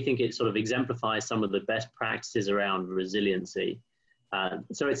 why we think it sort of exemplifies some of the best practices around resiliency.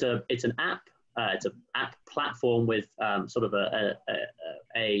 So it's an app. It's an app platform with sort of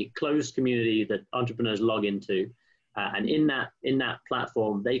a closed community that entrepreneurs log into. And in that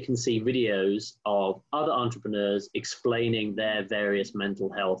platform, they can see videos of other entrepreneurs explaining their various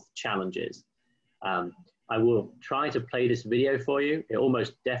mental health challenges. I will try to play this video for you. It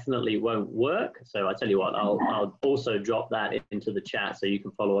almost definitely won't work. So I tell you what, I'll also drop that into the chat so you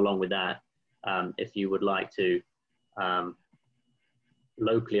can follow along with that if you would like to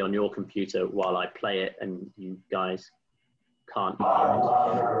locally on your computer while I play it and you guys can't hear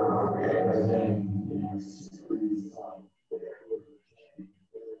it.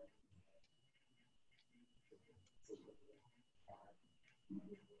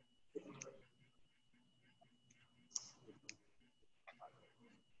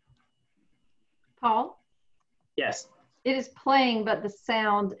 Paul? Yes. It is playing, but the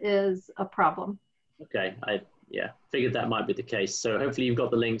sound is a problem. Okay, yeah, figured that might be the case. So hopefully you've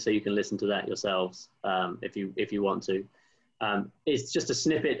got the link so you can listen to that yourselves if you want to. It's just a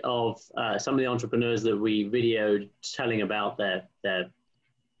snippet of some of the entrepreneurs that we videoed telling about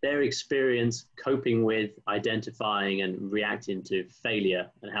their experience coping with, identifying and reacting to failure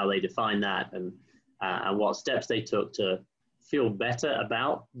and how they define that and what steps they took to feel better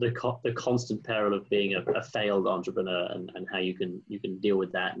about the constant peril of being a failed entrepreneur and how you can deal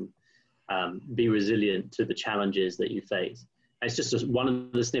with that and be resilient to the challenges that you face. It's just one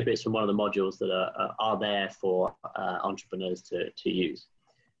of the snippets from one of the modules that are there for entrepreneurs to use.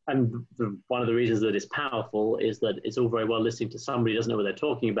 And one of the reasons that it's powerful is that it's all very well listening to somebody who doesn't know what they're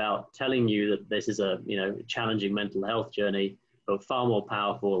talking about, telling you that this is a challenging mental health journey, but far more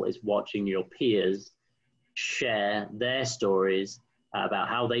powerful is watching your peers share their stories about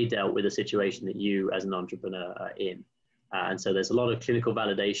how they dealt with a situation that you as an entrepreneur are in. And so there's a lot of clinical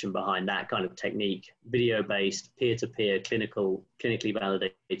validation behind that kind of technique, video-based, peer-to-peer, clinically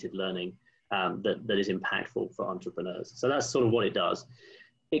validated learning that is impactful for entrepreneurs. So that's sort of what it does.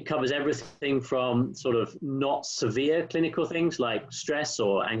 It covers everything from sort of not severe clinical things like stress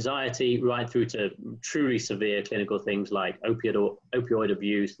or anxiety, right through to truly severe clinical things like opioid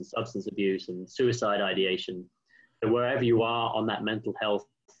abuse and substance abuse and suicide ideation. So wherever you are on that mental health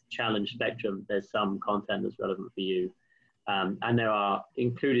challenge spectrum, there's some content that's relevant for you. And there are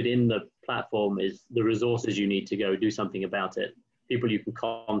included in the platform is the resources you need to go do something about it. People you can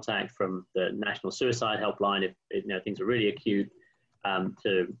contact from the National Suicide Helpline if things are really acute,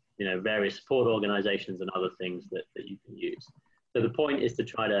 to various support organizations and other things that you can use. So the point is to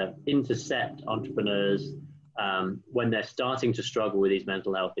try to intercept entrepreneurs when they're starting to struggle with these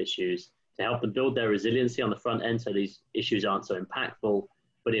mental health issues, to help them build their resiliency on the front end so these issues aren't so impactful.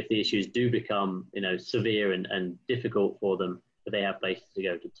 But if the issues do become severe and difficult for them, that they have places to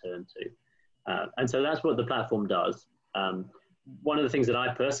go to turn to. And so that's what the platform does. One of the things that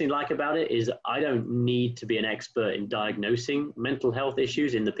I personally like about it is I don't need to be an expert in diagnosing mental health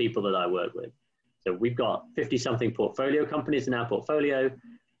issues in the people that I work with. So we've got 50-something portfolio companies in our portfolio.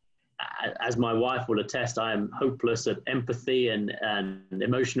 As my wife will attest, I am hopeless at empathy and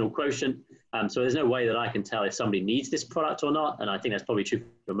emotional quotient. So there's no way that I can tell if somebody needs this product or not. And I think that's probably true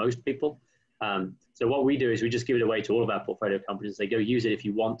for most people. So what we do is we just give it away to all of our portfolio companies. They go use it if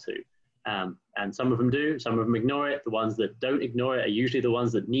you want to. And some of them do, some of them ignore it. The ones that don't ignore it are usually the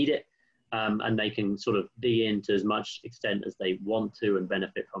ones that need it. And they can sort of dig into as much extent as they want to and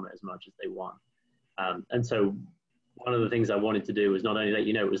benefit from it as much as they want. And so one of the things I wanted to do was not only let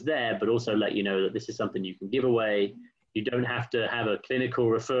you know it was there, but also let you know that this is something you can give away. You don't have to have a clinical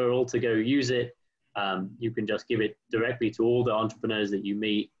referral to go use it. You can just give it directly to all the entrepreneurs that you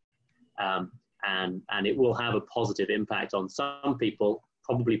meet. And it will have a positive impact on some people,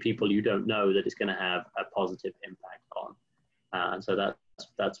 probably people you don't know that it's going to have a positive impact on. And so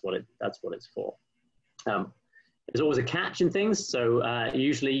that's what it's for. There's always a catch in things. So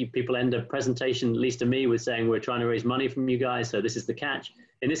usually people end a presentation, at least to me, with saying we're trying to raise money from you guys. So this is the catch.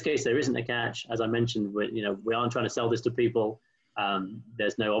 In this case, there isn't a catch. As I mentioned, we aren't trying to sell this to people.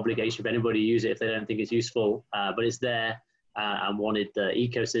 There's no obligation for anybody to use it if they don't think it's useful, but it's there and wanted the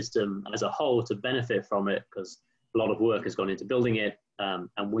ecosystem as a whole to benefit from it because a lot of work has gone into building it.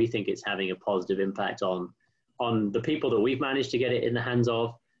 And we think it's having a positive impact on the people that we've managed to get it in the hands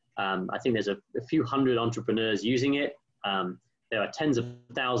of. I think there's a few hundred entrepreneurs using it. there are tens of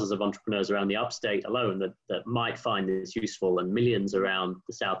thousands of entrepreneurs around the upstate alone that might find this useful, and millions around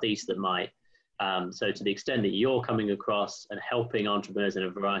the southeast that might. So to the extent that you're coming across and helping entrepreneurs in a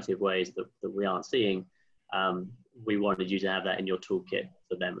variety of ways that we aren't seeing, we wanted you to have that in your toolkit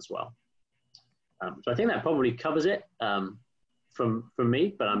for them as well. So I think that probably covers it from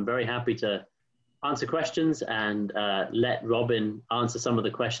me, but I'm very happy to answer questions and let Robin answer some of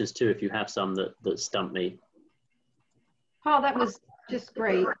the questions too, if you have some that stump me. Paul, that was just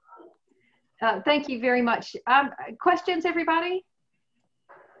great. Thank you very much. Questions, everybody?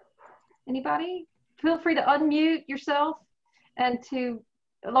 Anybody? Feel free to unmute yourself. And to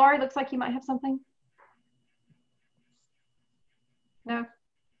Laurie, looks like you might have something. No?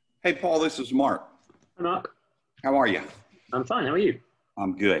 Hey, Paul, this is Mark. Hi, Mark. How are you? I'm fine. How are you?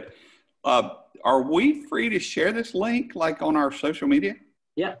 I'm good. Are we free to share this link like on our social media?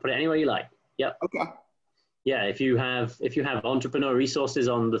 Yeah, put it anywhere you like. Yep. Okay. Yeah, if you have entrepreneur resources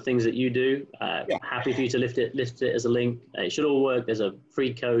on the things that you do, happy for you to lift it as a link. It should all work. There's a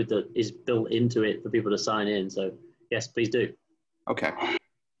free code that is built into it for people to sign in. So yes, please do. Okay.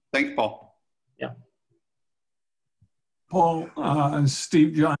 Thanks, Paul. Yeah. Paul,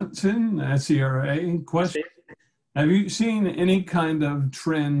 Steve Johnson, SERA. Question: have you seen any kind of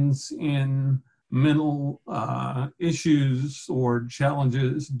trends in mental issues or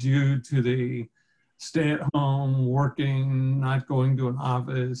challenges due to the stay-at-home, working, not going to an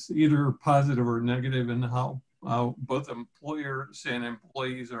office, either positive or negative, and how both employers and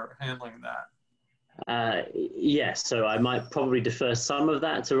employees are handling that? Yes, so I might probably defer some of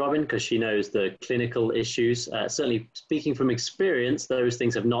that to Robin because she knows the clinical issues. Certainly speaking from experience, those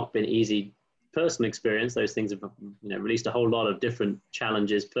things have not been easy. Personal experience, those things have released a whole lot of different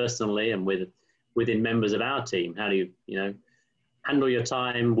challenges personally and within members of our team. How do you handle your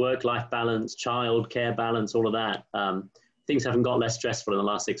time, work-life balance, child care balance, all of that. Things haven't got less stressful in the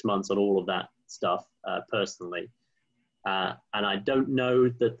last 6 months on all of that stuff personally. And I don't know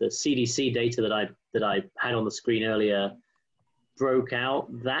that the CDC data that I had on the screen earlier broke out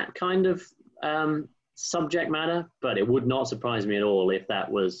that kind of subject matter, but it would not surprise me at all if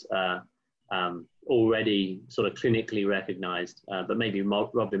that was already sort of clinically recognized. But maybe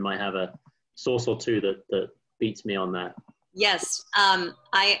Robin might have a source or two that beats me on that. Yes,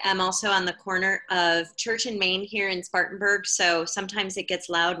 I am also on the corner of Church and Main here in Spartanburg, so sometimes it gets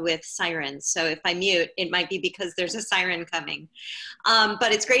loud with sirens. So if I mute, it might be because there's a siren coming.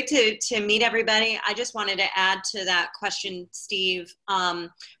 But it's great to meet everybody. I just wanted to add to that question, Steve.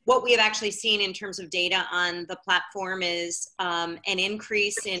 What we have actually seen in terms of data on the platform is an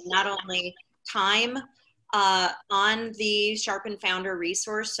increase in not only time on the Sharpen Founder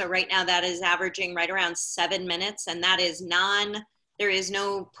resource. So right now that is averaging right around 7 minutes, and that is there is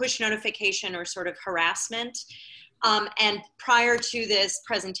no push notification or sort of harassment. And prior to this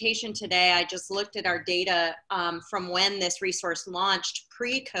presentation today, I just looked at our data from when this resource launched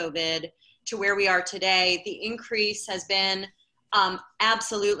pre-COVID to where we are today. The increase has been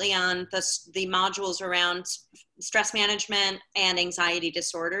absolutely on the modules around stress management and anxiety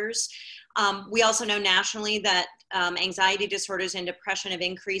disorders. We also know nationally that anxiety disorders and depression have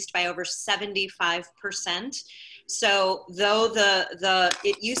increased by over 75%. So though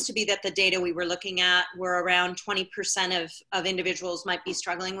it used to be that the data we were looking at were around 20% of individuals might be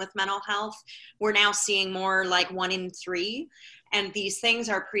struggling with mental health, we're now seeing more like 1 in 3. And these things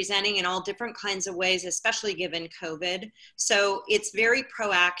are presenting in all different kinds of ways, especially given COVID. So it's very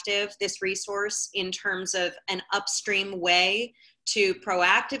proactive, this resource, in terms of an upstream way to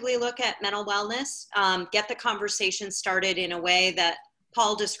proactively look at mental wellness, get the conversation started in a way that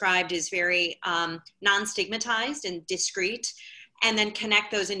Paul described is very non-stigmatized and discreet, and then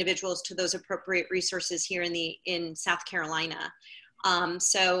connect those individuals to those appropriate resources here in South Carolina.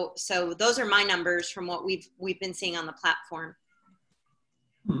 So those are my numbers from what we've been seeing on the platform.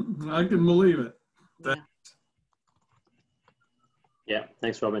 I can believe it. Yeah,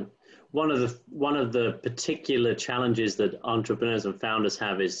 thanks, Robin. One of the particular challenges that entrepreneurs and founders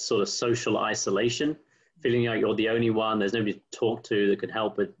have is sort of social isolation, feeling like you're the only one, there's nobody to talk to that could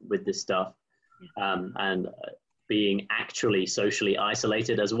help with this stuff, and being actually socially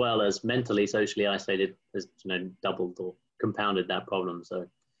isolated as well as mentally socially isolated has doubled or compounded that problem. So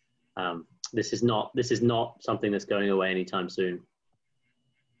this is not something that's going away anytime soon.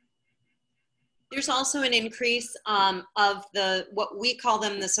 There's also an increase of what we call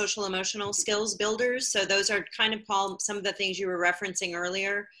them the social emotional skills builders. So those are kind of, Paul, some of the things you were referencing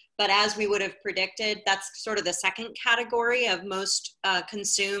earlier. But as we would have predicted, that's sort of the second category of most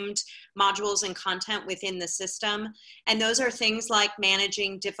consumed modules and content within the system. And those are things like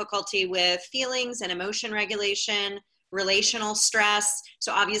managing difficulty with feelings and emotion regulation, relational stress.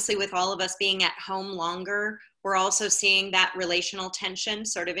 So obviously with all of us being at home longer, we're also seeing that relational tension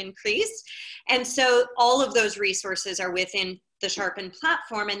sort of increase. And so all of those resources are within the Sharpen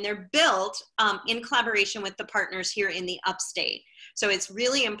platform, and they're built in collaboration with the partners here in the upstate. So it's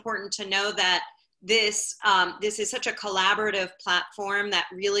really important to know that this is such a collaborative platform that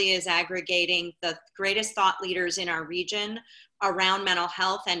really is aggregating the greatest thought leaders in our region around mental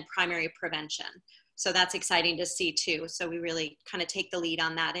health and primary prevention. So that's exciting to see too. So we really kind of take the lead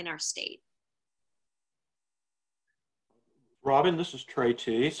on that in our state. Robin, this is Trey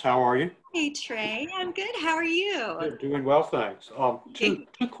Teese. How are you? Hey Trey, I'm good. How are you? Good, doing well, thanks.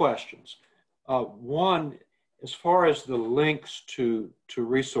 Two questions. One, as far as the links to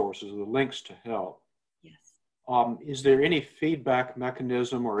resources, the links to help. Yes. Is there any feedback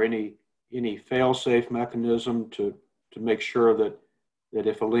mechanism or any fail-safe mechanism to make sure that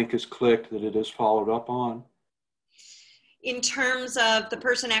if a link is clicked, that it is followed up on? In terms of the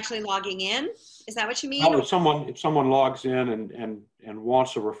person actually logging in, is that what you mean? Oh, if someone logs in and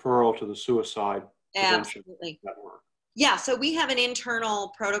wants a referral to the suicide prevention network. Yeah, so we have an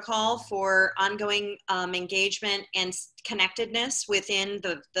internal protocol for ongoing engagement and connectedness within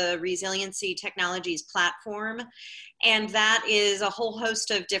the Resiliency Technologies platform. And that is a whole host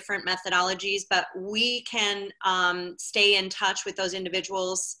of different methodologies, but we can stay in touch with those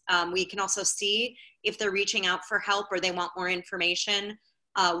individuals. We can also see if they're reaching out for help or they want more information.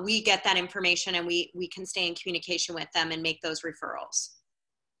 We get that information and we can stay in communication with them and make those referrals.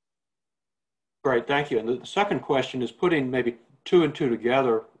 Great, thank you. And the second question is putting maybe 2 and 2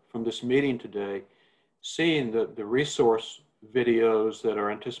 together from this meeting today, seeing the resource videos that are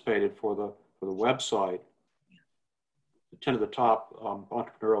anticipated for the website, the 10 of the top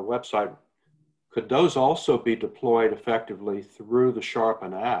entrepreneurial website, could those also be deployed effectively through the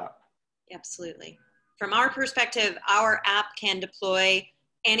Sharpen app? Absolutely. From our perspective, our app can deploy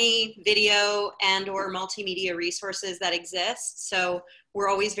any video and or multimedia resources that exist. So we're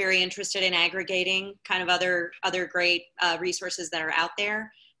always very interested in aggregating kind of other great resources that are out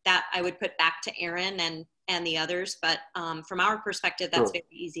there that I would put back to Aaron and the others. But from our perspective, that's very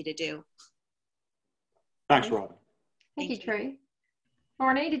easy to do. Thanks, Robin. Thank you, Trey.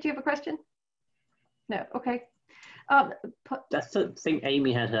 Marnie, did you have a question? No, okay. That's the thing.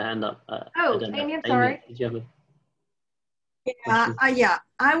 Amy had her hand up. Amy, I'm sorry. Amy, did you have a Yeah,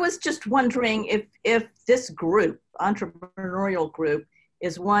 I was just wondering if this group, entrepreneurial group,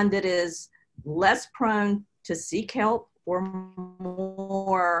 is one that is less prone to seek help or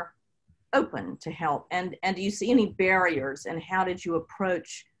more open to help, and do you see any barriers, and how did you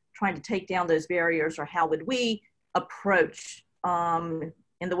approach trying to take down those barriers, or how would we approach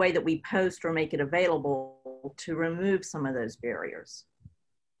in the way that we post or make it available to remove some of those barriers?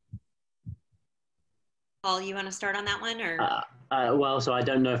 Paul, you want to start on that one, or? Well, so I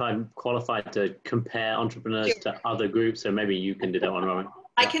don't know if I'm qualified to compare entrepreneurs to other groups, so maybe you can do that one, Robin.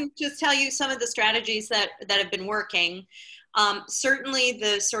 I can just tell you some of the strategies that have been working. Certainly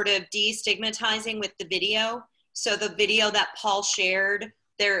the sort of destigmatizing with the video. So the video that Paul shared,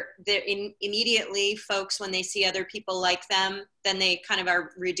 they're immediately folks, when they see other people like them, then they kind of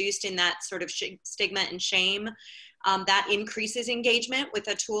are reduced in that sort of stigma and shame. That increases engagement with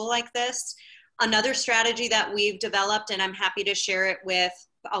a tool like this. Another strategy that we've developed, and I'm happy to share it with,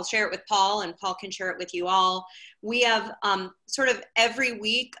 I'll share it with Paul, and Paul can share it with you all. We have sort of every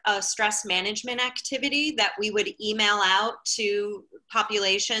week a stress management activity that we would email out to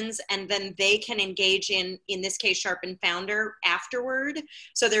populations, and then they can engage in this case, Sharpen Founder afterward.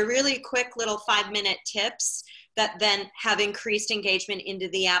 So they're really quick little 5-minute tips that then have increased engagement into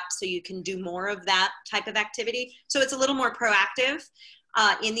the app, so you can do more of that type of activity. So it's a little more proactive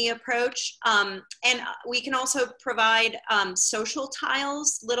in the approach. And we can also provide social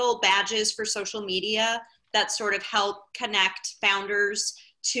tiles, little badges for social media that sort of help connect founders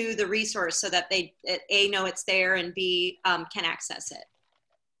to the resource so that they, A, know it's there, and B, can access it.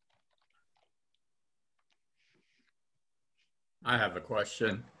 I have a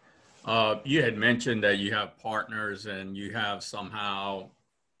question. You had mentioned that you have partners and you have somehow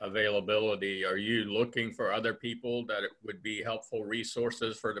availability. Are you looking for other people that it would be helpful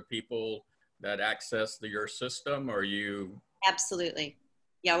resources for the people that access your system, or are you? Absolutely.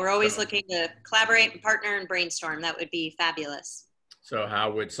 Yeah, we're always looking to collaborate and partner and brainstorm. That would be fabulous. So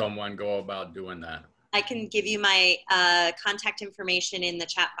how would someone go about doing that? I can give you my contact information in the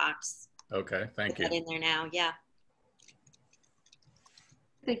chat box. Okay, thank you. Put that in there now, yeah.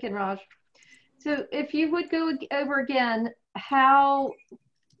 Thinking, Raj. So if you would go over again how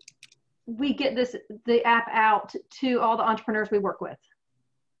we get the app out to all the entrepreneurs we work with.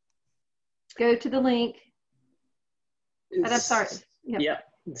 Go to the link. And I'm sorry. Yep. Yeah.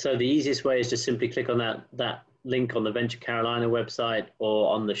 So the easiest way is just simply click on that link on the Venture Carolina website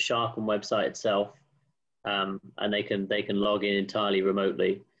or on the Sharpen website itself, and they can log in entirely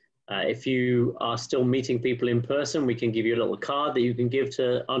remotely. If you are still meeting people in person, we can give you a little card that you can give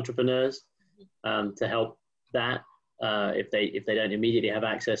to entrepreneurs to help that if they don't immediately have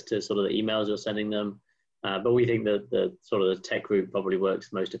access to sort of the emails you're sending them. But we think that the sort of the tech route probably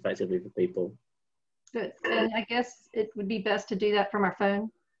works most effectively for people. Good. And I guess it would be best to do that from our phone,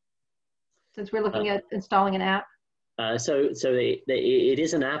 since we're looking at installing an app. So it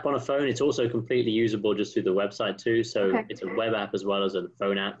is an app on a phone. It's also completely usable just through the website too. So it's a web app as well as a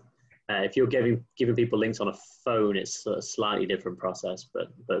phone app. If you're giving people links on a phone, it's a slightly different process,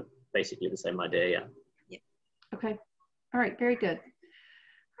 but basically the same idea. Yeah. Okay. All right. Very good.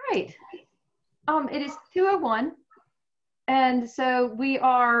 All right. It is 2:01. And so we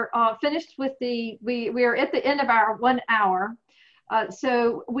are finished with we are at the end of our 1 hour.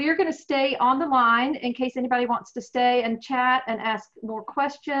 So we are going to stay on the line in case anybody wants to stay and chat and ask more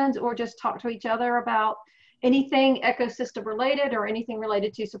questions or just talk to each other about anything ecosystem related or anything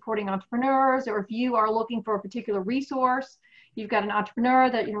related to supporting entrepreneurs. Or if you are looking for a particular resource, you've got an entrepreneur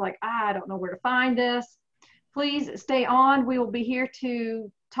that you're like, I don't know where to find this. Please stay on. We will be here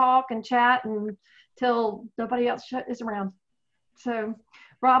to talk and chat until nobody else is around. So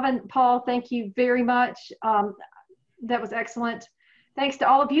Robin, Paul, thank you very much. That was excellent. Thanks to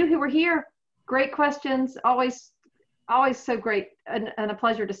all of you who were here. Great questions. Always so great and a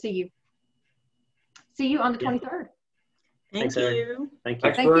pleasure to see you. See you on the 23rd. Thank you. Thank you.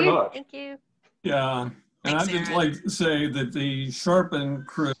 Thanks very much. Thank you. Yeah, and I'd just like to say that the Sharpen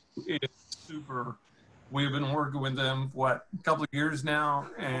crew is super. We've been working with them, a couple of years now,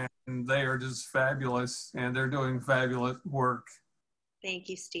 and they are just fabulous, and they're doing fabulous work. Thank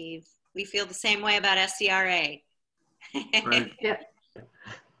you, Steve. We feel the same way about SCRA. Right. Yeah.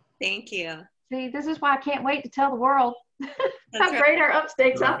 Thank you. See, this is why I can't wait to tell the world how great our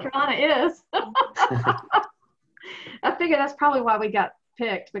upstate South Carolina is. I figure that's probably why we got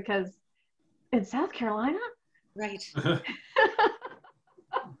picked, because in South Carolina? Right.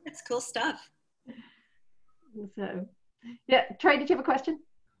 That's cool stuff. So, yeah, Trey, did you have a question?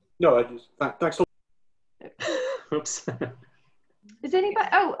 No, I just, thanks a lot. Oops. Is anybody,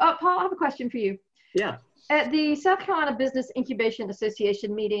 Paul, I have a question for you. Yeah. At the South Carolina Business Incubation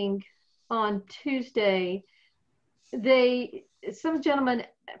Association meeting on Tuesday, some gentleman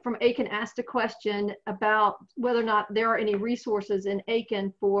from Aiken asked a question about whether or not there are any resources in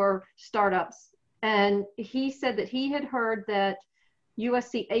Aiken for startups. And he said that he had heard that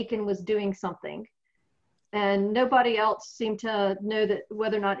USC Aiken was doing something, and nobody else seemed to know that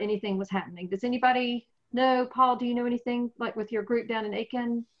whether or not anything was happening. Does anybody know? Paul, do you know anything, like with your group down in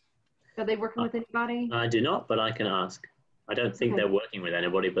Aiken? Are they working with anybody? I do not, but I can ask. I don't think they're working with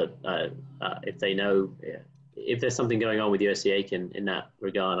anybody, but if they know, if there's something going on with USC Aiken in that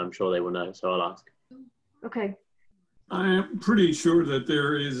regard, I'm sure they will know, so I'll ask. Okay. I'm pretty sure that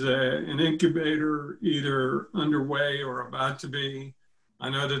there is an incubator either underway or about to be. I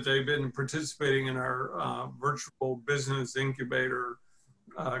know that they've been participating in our virtual business incubator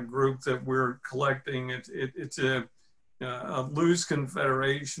group that we're collecting. It's a loose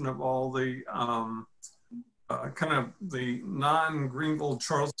confederation of all the kind of the non-Greenville,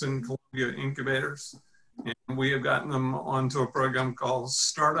 Charleston, Columbia incubators. And we have gotten them onto a program called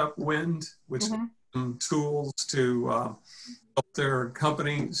Startup Wind, which gives them tools to help their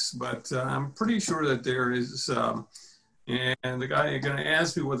companies. But I'm pretty sure that there is, and the guy, you're going to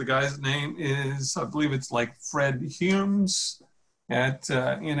ask me what the guy's name is. I believe it's like Fred Humes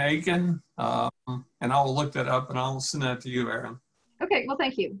in Aiken. And I'll look that up and I'll send that to you, Aaron. Okay, well,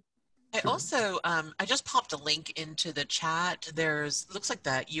 thank you. I also, I just popped a link into the chat. Looks like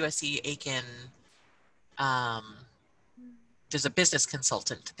that USC Aiken, there's a business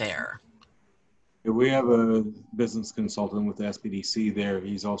consultant there. Yeah, we have a business consultant with the SBDC there.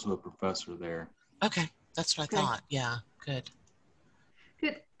 He's also a professor there. Okay, that's what I thought. Yeah, good.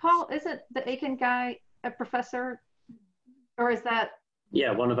 Good. Paul, isn't the Aiken guy a professor, or is that?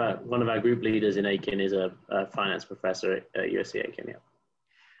 Yeah, one of our group leaders in Aiken is a finance professor at USC Aiken. Yeah.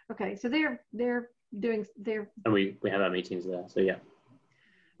 Okay, so they're doing their. And we have our meetings there. So yeah.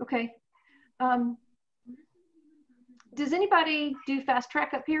 Okay. Does anybody do fast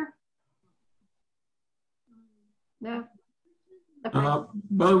track up here? No. Okay.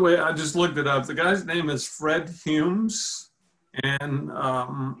 By the way, I just looked it up. The guy's name is Fred Humes, and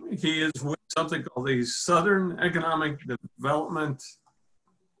he is with something called the Southern Economic Development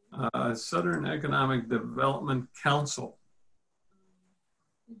Council.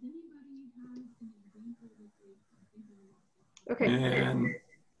 Okay.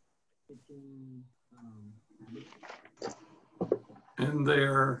 And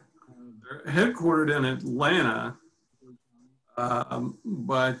they're headquartered in Atlanta,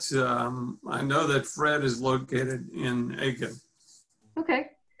 but I know that Fred is located in Aiken. Okay.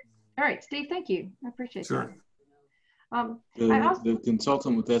 All right, Steve, thank you. I appreciate that. The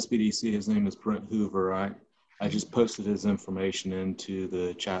consultant with SBDC, his name is Brent Hoover. I just posted his information into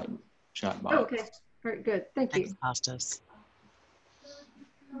the chat box. Oh, okay, very good. Thank you. Thanks, Costas.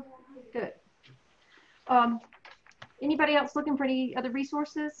 Good. Anybody else looking for any other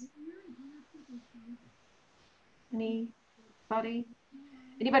resources? Anybody?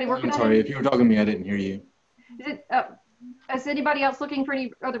 Anybody working on it? I'm sorry, if you were talking to me, I didn't hear you. Is anybody else looking for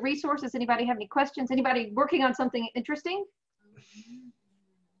any other resources? Anybody have any questions? Anybody working on something interesting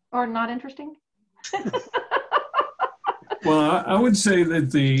or not interesting? Well, I would say that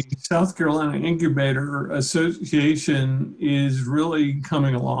the South Carolina Incubator Association is really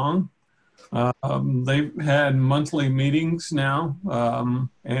coming along. They've had monthly meetings now,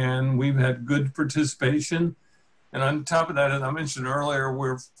 and we've had good participation. And on top of that, as I mentioned earlier,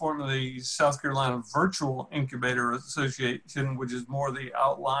 we're forming the South Carolina Virtual Incubator Association, which is more the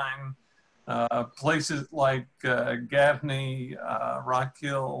outlying places like Gaffney, Rock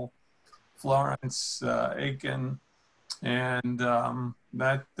Hill, Florence, Aiken, and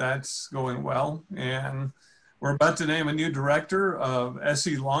that's going well. And we're about to name a new director of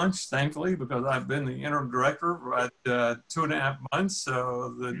SE Launch, thankfully, because I've been the interim director for about 2.5 months.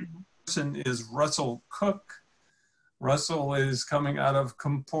 So the person is Russell Cook. Russell is coming out of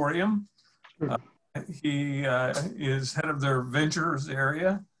Comporium. He is head of their ventures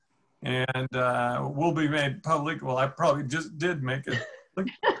area, and will be made public. Well, I probably just did make it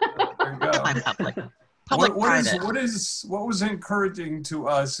public. There you go. What was encouraging to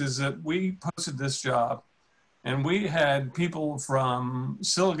us is that we posted this job, and we had people from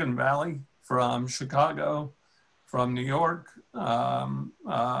Silicon Valley, from Chicago, from New York,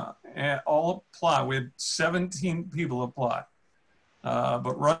 and all apply. We had 17 people apply.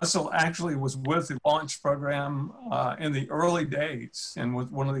 But Russell actually was with the launch program in the early days and was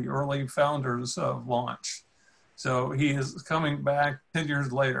one of the early founders of Launch. So he is coming back 10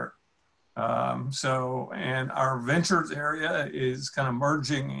 years later. And our ventures area is kind of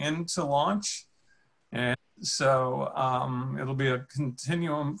merging into Launch. And so it'll be a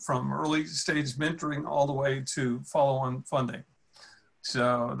continuum from early stage mentoring all the way to follow-on funding.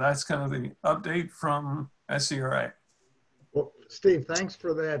 So that's kind of the update from SCRA. Well, Steve, thanks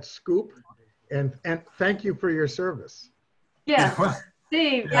for that scoop, and thank you for your service. Yeah,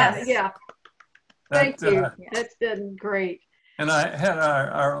 Steve. Yes. Yeah. Thank you. That's been great. And I had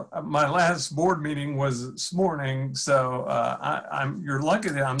my last board meeting was this morning, so you're lucky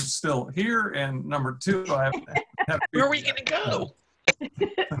that I'm still here. And number two, I have where are we going to go?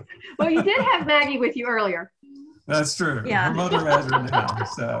 Well, you did have Maggie with you earlier. That's true. Yeah. Her mother has her now.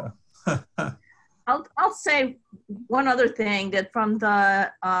 So I'll say one other thing, that from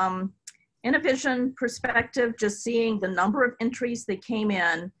the Innovision perspective, just seeing the number of entries that came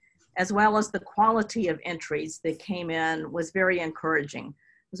in, as well as the quality of entries that came in, was very encouraging.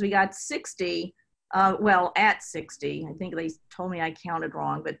 Because we got 60, at 60, I think they told me I counted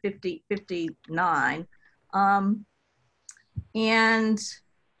wrong, but 59. And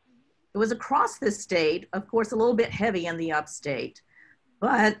it was across the state, of course, a little bit heavy in the upstate,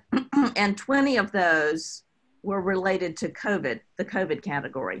 but, and 20 of those were related to COVID, the COVID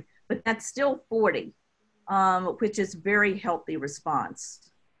category, but that's still 40, which is very healthy response.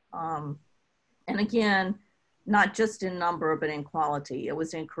 And again, not just in number, but in quality. It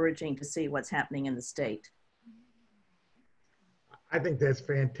was encouraging to see what's happening in the state. I think that's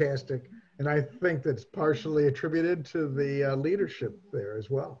fantastic. And I think that's partially attributed to the leadership there as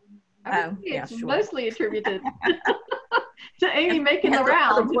well. It's mostly attributed to Amy making the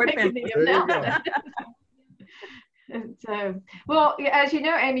rounds. And so, well, as you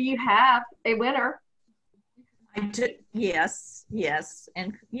know, Amy, you have a winner. I do, yes,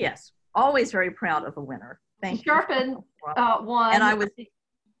 and yes, always very proud of a winner. Thank you. Sharpen won. And I was.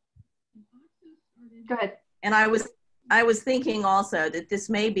 Go ahead. And I was thinking also that this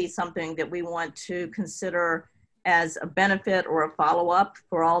may be something that we want to consider as a benefit or a follow-up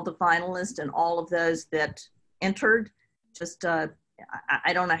for all the finalists and all of those that entered. Just, I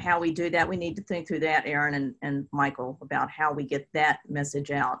don't know how we do that. We need to think through that, Aaron and Michael, about how we get that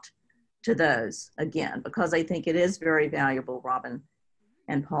message out to those again, because I think it is very valuable, Robin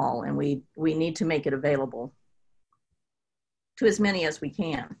and Paul, and we need to make it available to as many as we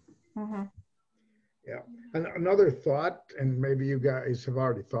can. Mm-hmm. Yeah, and another thought, and maybe you guys have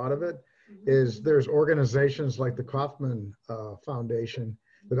already thought of it, is there's organizations like the Kauffman Foundation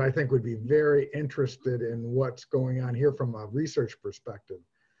that I think would be very interested in what's going on here from a research perspective.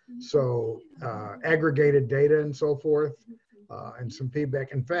 So aggregated data and so forth, and some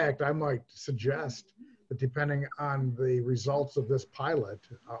feedback. In fact, I might suggest that depending on the results of this pilot,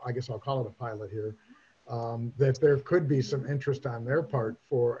 I guess I'll call it a pilot here, that there could be some interest on their part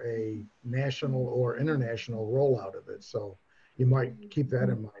for a national or international rollout of it. So you might keep that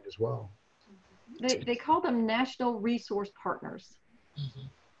in mind as well. They call them National Resource Partners.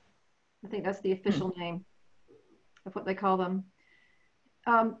 I think that's the official name of what they call them.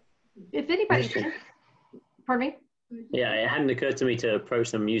 If anybody's, pardon me? Yeah, it hadn't occurred to me to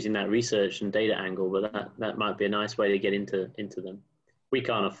approach them using that research and data angle, but that might be a nice way to get into them. We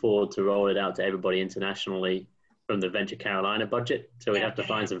can't afford to roll it out to everybody internationally from the Venture Carolina budget, so we'd have to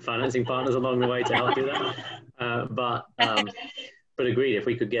find some financing partners along the way to help do that. But agreed, if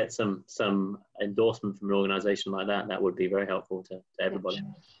we could get some endorsement from an organization like that, that would be very helpful to everybody.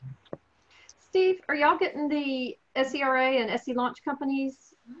 Steve, are y'all getting the SERA and SE launch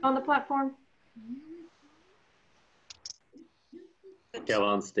companies on the platform? Go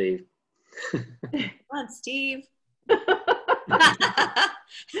on, Steve. Come on, Steve. It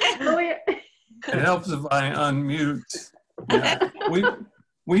helps if I unmute. Yeah.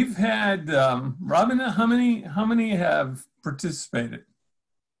 We've had Robin. How many have participated?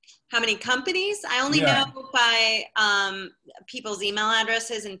 How many companies? I only know by people's email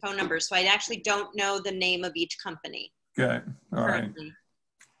addresses and phone numbers, so I actually don't know the name of each company. Okay, all right.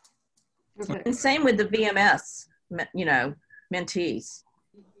 And same with the VMS, you know, mentees.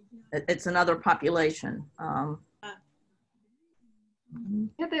 It's another population.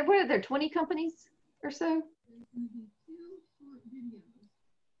 Yeah, what are there, 20 companies or so?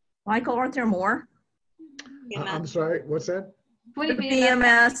 Michael, aren't there more? I'm sorry, what's that? 20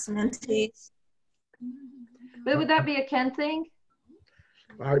 VMS mentees. But would that be a Ken thing?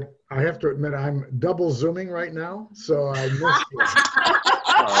 I have to admit I'm double zooming right now, so I missed it.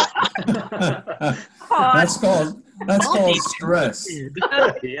 That's called stress.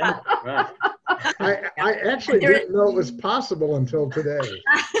 Yeah, right. I actually didn't know it was possible until today.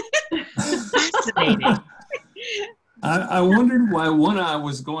 Fascinating. I wondered why one eye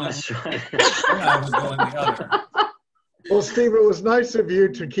was going. One eye was going the other. Well, Steve, it was nice of you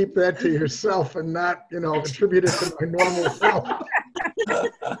to keep that to yourself and not, you know, attribute it to my normal self.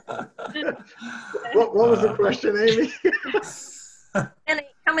 What was the question, Amy?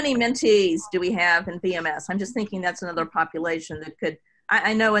 How many mentees do we have in VMS? I'm just thinking that's another population that could,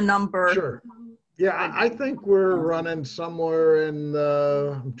 I know a number. Sure. Yeah, I think we're running somewhere in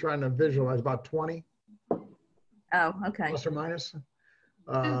the, I'm trying to visualize, about 20. Oh, okay. Plus or minus.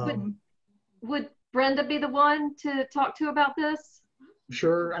 Would Brenda be the one to talk to about this?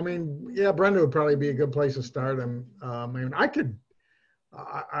 Sure. I mean, yeah, Brenda would probably be a good place to start. I mean, I'd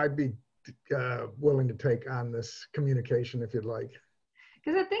be willing to take on this communication if you'd like.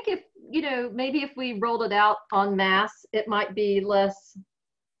 Because I think if, you know, maybe if we rolled it out en masse, it might be less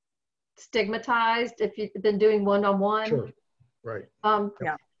stigmatized if you've been doing one-on-one. Sure. Right.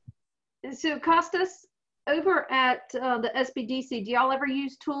 Yeah. So Costas, over at the SBDC, do y'all ever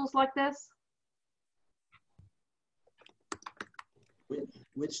use tools like this?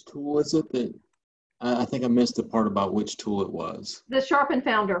 Which tool is it that, I think I missed the part about which tool it was. The Sharpen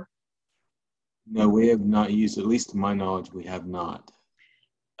Founder. No, we have not used, at least to my knowledge, we have not.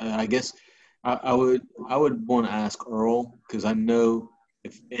 I guess I would want to ask Earl, because I know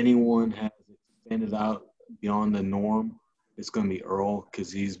if anyone has expanded out beyond the norm, it's going to be Earl,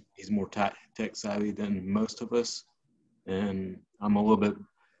 because he's more tech savvy than most of us, and I'm a little bit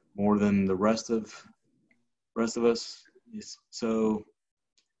more than the rest of us. So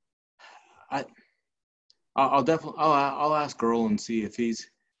I'll definitely I'll ask Earl and see if he's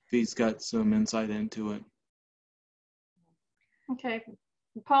got some insight into it. Okay,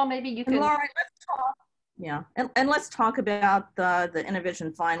 Paul, maybe you can. Laura, let's talk. Yeah, and let's talk about the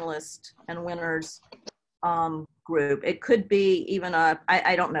Innovision finalists and winners group. It could be even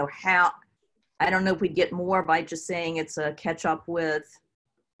I don't know how. I don't know if we get more by just saying it's a catch up with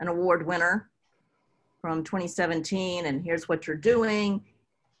an award winner from 2017 and here's what you're doing,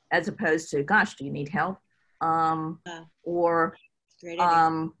 as opposed to, gosh, do you need help? So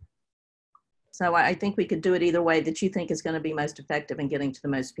I think we could do it either way that you think is going to be most effective in getting to the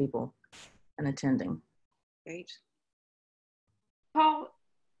most people and attending. Great. Paul,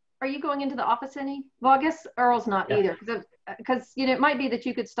 are you going into the office any? Well, I guess Earl's not either, because you know, it might be that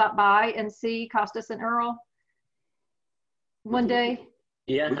you could stop by and see Costas and Earl one day.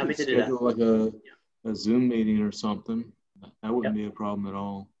 Yeah, happy to do that. Like a Zoom meeting or something. That wouldn't be a problem at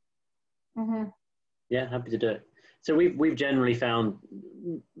all. Mm-hmm. Yeah, happy to do it. So we've generally found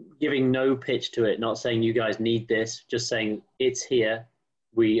giving no pitch to it, not saying you guys need this, just saying it's here.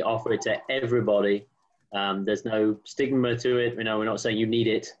 We offer it to everybody. There's no stigma to it. You know, we're not saying you need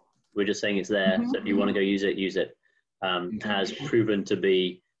it. We're just saying it's there. Mm-hmm. So if you want to go use it, use it. Has proven to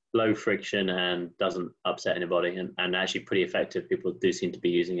be low friction and doesn't upset anybody, and actually pretty effective. People do seem to be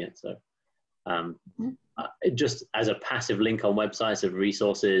using it. So just as a passive link on websites of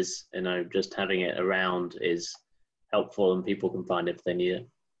resources, you know, just having it around is helpful, and people can find it if they need it.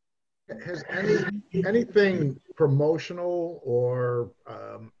 Has anything promotional or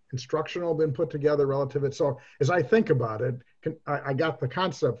instructional been put together relative to it? So as I think about it, I got the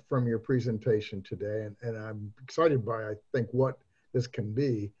concept from your presentation today, and I'm excited by, I think, what this can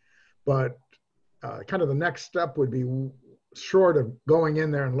be. But kind of the next step would be, short of going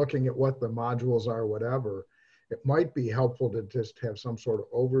in there and looking at what the modules are, whatever, it might be helpful to just have some sort of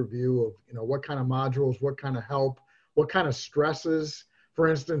overview of, you know, what kind of modules, what kind of help, what kind of stresses. For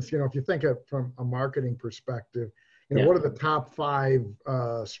instance, you know, if you think of from a marketing perspective, you know, what are the top 5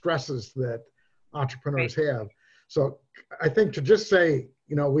 stresses that entrepreneurs have? So I think to just say,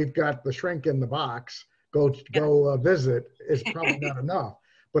 you know, we've got the shrink in the box, go visit, is probably not enough.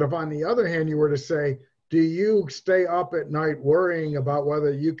 But if on the other hand, you were to say, do you stay up at night worrying about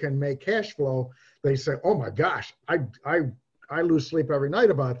whether you can make cash flow? They say, oh my gosh, I lose sleep every night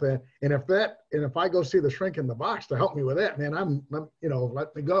about that. And if I go see the shrink in the box to help me with that, man, I'm you know,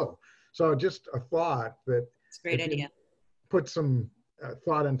 let me go. So just a thought that it's a great idea. Put some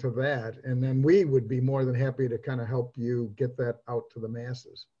thought into that, and then we would be more than happy to kind of help you get that out to the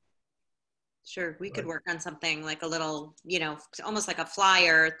masses. Sure, we could work on something like a little, you know, almost like a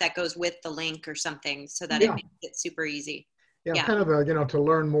flyer that goes with the link or something, so that it makes it super easy. Yeah, kind of a, you know, to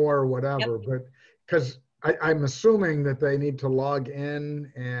learn more or whatever, but because I'm assuming that they need to log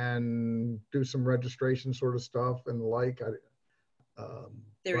in and do some registration sort of stuff and the like.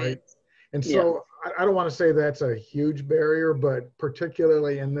 There right? is. And so I don't want to say that's a huge barrier, but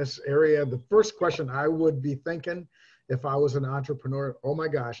particularly in this area, the first question I would be thinking if I was an entrepreneur, oh my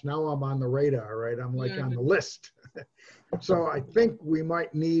gosh, now I'm on the radar, right? I'm like on the list. So I think we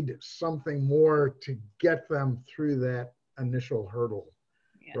might need something more to get them through that initial hurdle,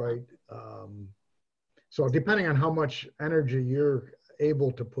 right? So depending on how much energy you're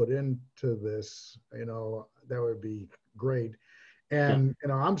able to put into this, you know, that would be great. And, you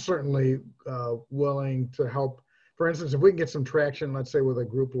know, I'm certainly willing to help. For instance, if we can get some traction, let's say with a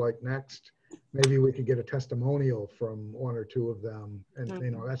group like Next, maybe we could get a testimonial from 1 or 2 of them and,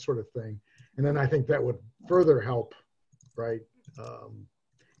 you know, that sort of thing. And then I think that would further help, right?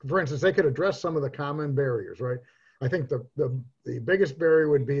 For instance, they could address some of the common barriers, right? I think the biggest barrier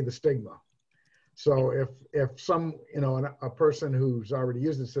would be the stigma. So if some, you know, a person who's already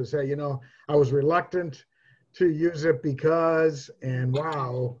used it says, hey, you know, I was reluctant to use it because, and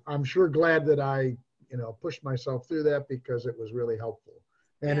wow, I'm sure glad that I, you know, pushed myself through that because it was really helpful.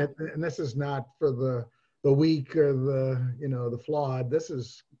 And and this is not for the weak or the, you know, the flawed. This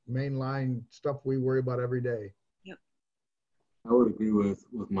is mainline stuff we worry about every day. Yep. I would agree with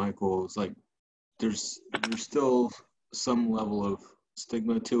Michael. It's like there's still some level of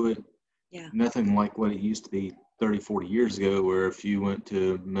stigma to it. Yeah. Nothing like what it used to be 30, 40 years ago, where if you went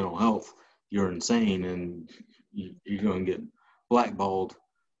to mental health, you're insane and you're going to get blackballed,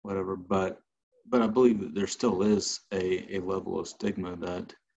 whatever. But I believe that there still is a level of stigma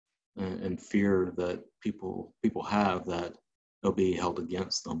that and fear that people have that they'll be held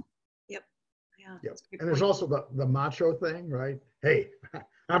against them. Yep. Yeah. Yep. And there's also the macho thing, right? Hey,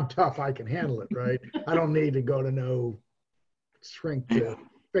 I'm tough. I can handle it, right? I don't need to go to no shrink to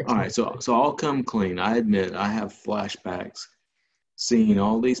fix All right. So I'll come clean. I admit I have flashbacks seeing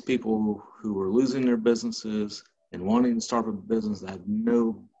all these people who were losing their businesses and wanting to start a business that had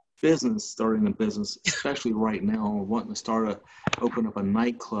no business starting a business, especially right now, wanting to open up a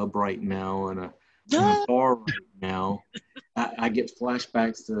nightclub right now and a bar right now. I get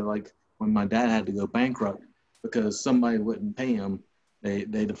flashbacks to like when my dad had to go bankrupt because somebody wouldn't pay him. They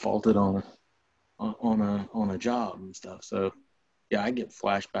defaulted on a job and stuff. So yeah, I get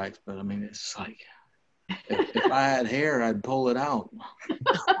flashbacks, but I mean, it's like, if I had hair, I'd pull it out.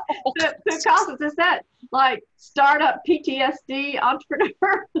 So Constance, is that like startup PTSD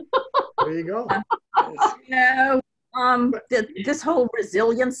entrepreneur? There you go. No, this whole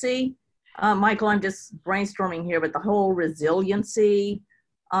resiliency, Michael, I'm just brainstorming here, but the whole resiliency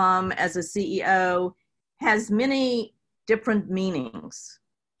as a CEO has many different meanings.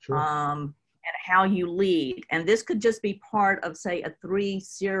 Sure. And how you lead. And this could just be part of, say, a 3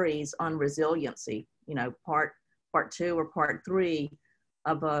 series on resiliency, you know, part 2 or part 3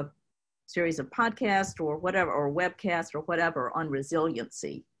 of a series of podcasts or whatever, or webcasts or whatever on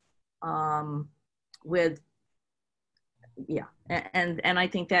resiliency. And I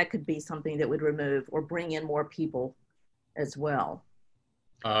think that could be something that would remove or bring in more people as well.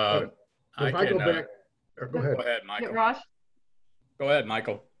 If I go back, go ahead. Go ahead, Michael. Yeah, Raj? Go ahead,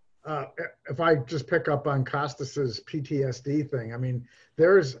 Michael. If I just pick up on Costas's PTSD thing, I mean,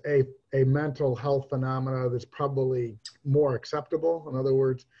 there's a mental health phenomena that's probably more acceptable. In other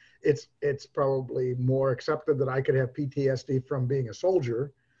words, it's probably more accepted that I could have PTSD from being a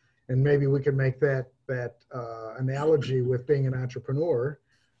soldier, and maybe we can make that analogy with being an entrepreneur,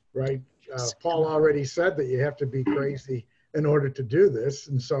 right? Paul already said that you have to be crazy in order to do this,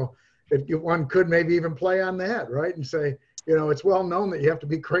 and so one could maybe even play on that, right? And say, you know, it's well known that you have to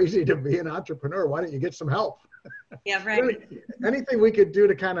be crazy to be an entrepreneur. Why don't you get some help? Yeah, right. Anything we could do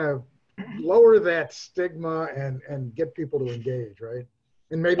to kind of lower that stigma and get people to engage, right?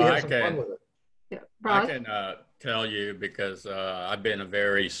 And maybe have some fun with it. Yeah. I can tell you, because I've been a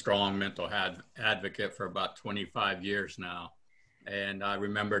very strong mental advocate for about 25 years now. And I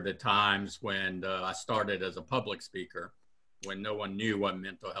remember the times when I started as a public speaker, when no one knew what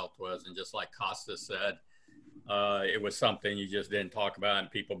mental health was. And just like Costa said, it was something you just didn't talk about, and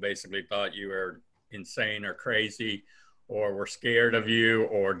people basically thought you were insane or crazy, or were scared of you,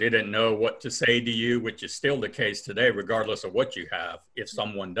 or didn't know what to say to you, which is still the case today, regardless of what you have. If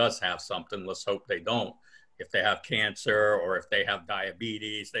someone does have something, let's hope they don't. If they have cancer or if they have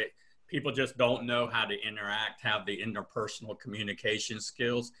diabetes, people just don't know how to interact, have the interpersonal communication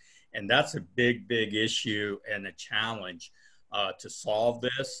skills. And that's a big, big issue and a challenge to solve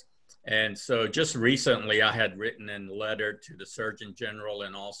this. And so just recently I had written a letter to the Surgeon General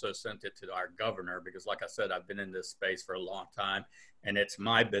and also sent it to our governor, because like I said, I've been in this space for a long time, and it's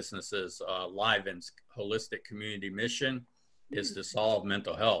my business's Liven's holistic community mission is to solve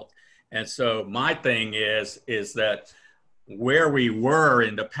mental health. And so my thing is that where we were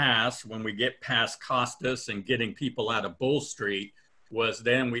in the past, when we get past Costas and getting people out of Bull Street, was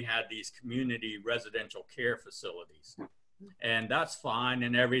then we had these community residential care facilities. And that's fine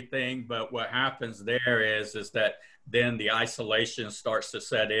and everything, but what happens there is that then the isolation starts to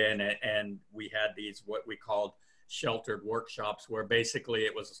set in, and we had these what we called sheltered workshops, where basically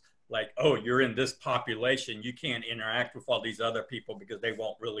it was like, oh, you're in this population, you can't interact with all these other people because they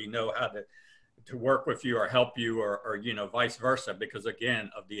won't really know how to work with you or help you, or you know, vice versa, because again,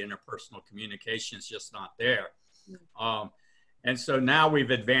 of the interpersonal communication is just not there. And so now we've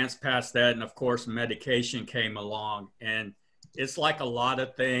advanced past that. And of course, medication came along, and it's like a lot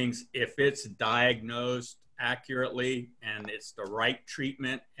of things. If it's diagnosed accurately and it's the right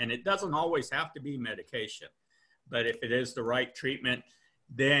treatment, and it doesn't always have to be medication, but if it is the right treatment,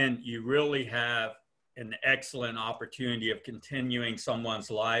 then you really have an excellent opportunity of continuing someone's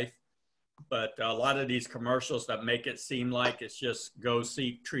life. But a lot of these commercials that make it seem like it's just go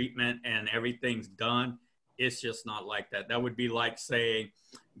seek treatment and everything's done, it's just not like that. That would be like saying,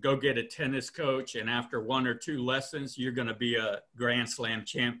 go get a tennis coach, and after 1 or 2 lessons, you're going to be a Grand Slam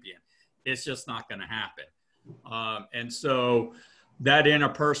champion. It's just not going to happen. And so that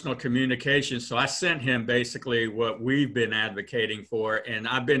interpersonal communication, so I sent him basically what we've been advocating for, and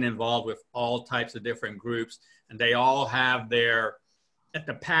I've been involved with all types of different groups, and they all have their, in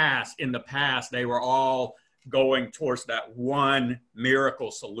the past, they were all going towards that one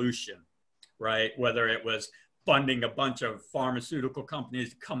miracle solution, right? Whether it was funding a bunch of pharmaceutical companies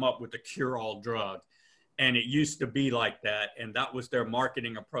to come up with a cure-all drug. And it used to be like that. And that was their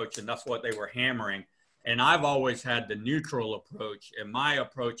marketing approach. And that's what they were hammering. And I've always had the neutral approach. And my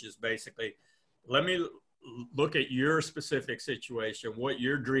approach is basically, let me look at your specific situation, what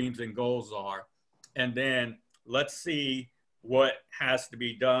your dreams and goals are. And then let's see what has to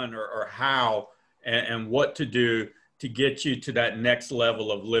be done, or how and what to do to get you to that next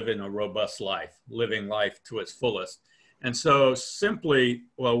level of living a robust life, living life to its fullest. And so simply,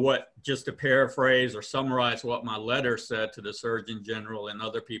 well, just to paraphrase or summarize what my letter said to the Surgeon General and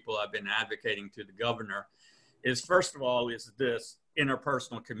other people I've been advocating to the governor is, first of all, is this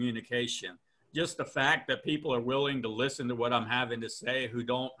interpersonal communication. Just the fact that people are willing to listen to what I'm having to say who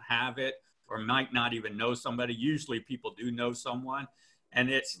don't have it or might not even know somebody. Usually people do know someone,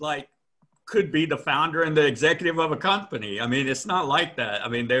 and it's like, could be the founder and the executive of a company. I mean, it's not like that. I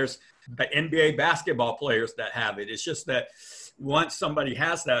mean, there's the NBA basketball players that have it. It's just that once somebody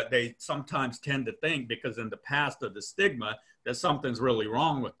has that, they sometimes tend to think, because in the past of the stigma, that something's really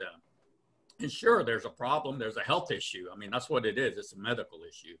wrong with them. And sure, there's a problem. There's a health issue. I mean, that's what it is. It's a medical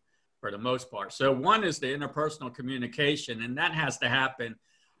issue for the most part. So one is the interpersonal communication, and that has to happen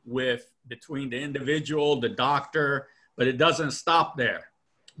between the individual, the doctor, but it doesn't stop there.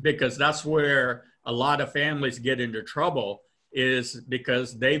 because that's where a lot of families get into trouble, is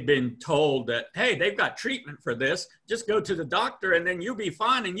because they've been told that, hey, they've got treatment for this, just go to the doctor and then you'll be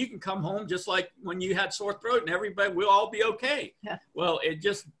fine and you can come home just like when you had sore throat and everybody will all be okay. Yeah. Well, it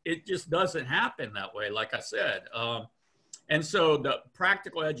just doesn't happen that way, like I said. And so the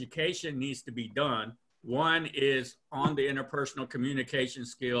practical education needs to be done. One is on the interpersonal communication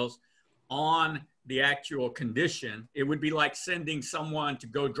skills, on the actual condition. It would be like sending someone to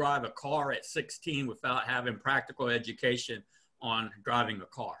go drive a car at 16 without having practical education on driving a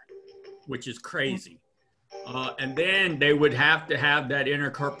car, which is crazy. And then they would have to have that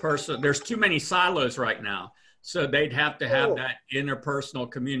interpersonal. There's too many silos right now. So they'd have to have that interpersonal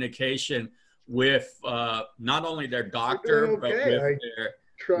communication with not only their doctor, but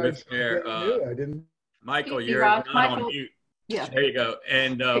with their I didn't. Michael, you're not on mute. Yeah. There you go.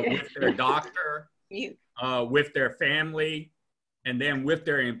 And with their doctor, with their family, and then with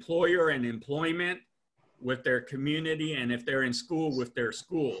their employer and employment, with their community, and if they're in school, with their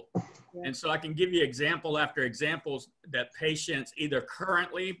school. Yeah. And so I can give you example after examples that patients either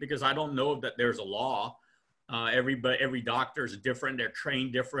currently, because I don't know that there's a law, every doctor is different, they're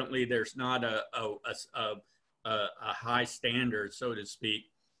trained differently, there's not a high standard, so to speak.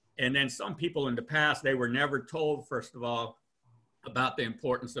 And then some people in the past, they were never told, first of all, about the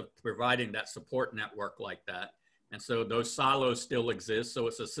importance of providing that support network like that. And so those silos still exist. So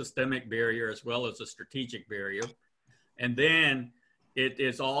it's a systemic barrier as well as a strategic barrier. And then it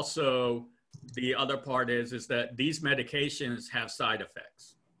is also, the other part is that these medications have side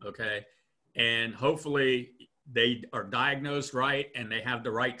effects, okay? And hopefully they are diagnosed right and they have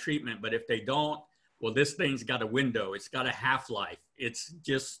the right treatment. But if they don't, well, this thing's got a window, it's got a half-life. It's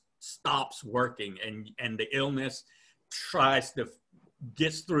just stops working, and the illness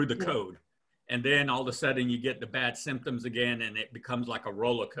gets through the code. And then all of a sudden you get the bad symptoms again, and it becomes like a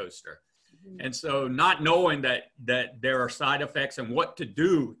roller coaster. And so not knowing that there are side effects and what to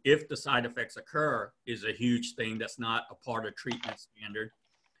do if the side effects occur is a huge thing that's not a part of treatment standard.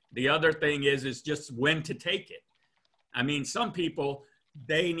 The other thing is just when to take it. I mean, some people,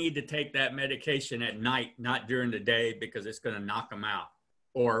 they need to take that medication at night, not during the day, because it's going to knock them out,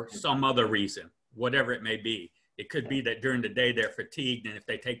 or some other reason, whatever it may be. It could be that during the day they're fatigued, and if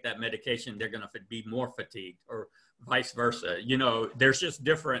they take that medication, they're going to be more fatigued, or vice versa. You know, there's just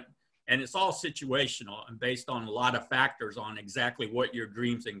different, and it's all situational and based on a lot of factors on exactly what your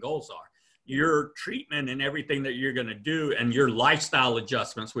dreams and goals are. Your treatment and everything that you're going to do, and your lifestyle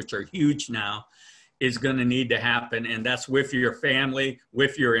adjustments, which are huge now, is going to need to happen. And that's with your family,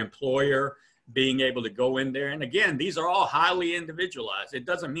 with your employer, being able to go in there. And again, these are all highly individualized. It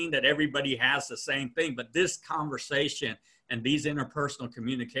doesn't mean that everybody has the same thing, but this conversation and these interpersonal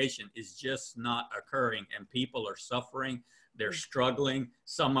communication is just not occurring, and people are suffering. They're struggling.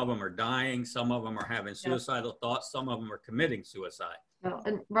 Some of them are dying. Some of them are having suicidal thoughts. Some of them are committing suicide. Well,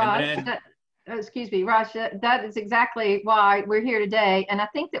 and Raj, excuse me, Raj, that is exactly why we're here today. And I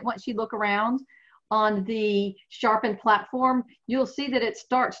think that once you look around on the Sharpen platform, you'll see that it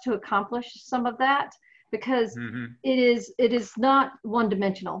starts to accomplish some of that, because it is not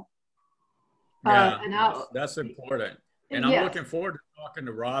one-dimensional. Yeah, that's important. And I'm looking forward to talking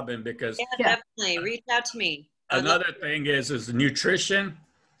to Robin, because definitely reach out to me. Another thing is nutrition.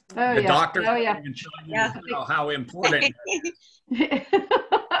 The doctor can tell you how important.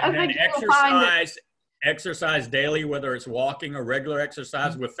 And then exercise daily, whether it's walking or regular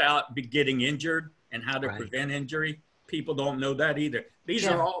exercise, without getting injured, and how to prevent injury. People don't know that either. These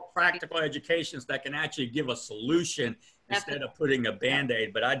are all practical educations that can actually give a solution instead of putting a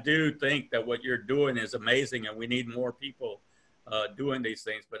Band-Aid. But I do think that what you're doing is amazing, and we need more people doing these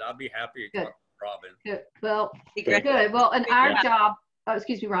things. But I'll be happy to talk to Robin. Good. Well, good. Well, and our job,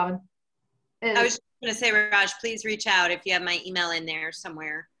 excuse me, Robin. I was just going to say, Raj, please reach out if you have my email in there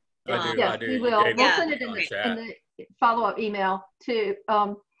somewhere. I do. We will. We'll send it in the follow-up email too.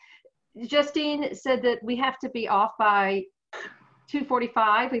 Justine said that we have to be off by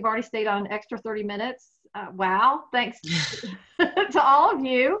 2:45. We've already stayed on an extra 30 minutes. Wow. Thanks to all of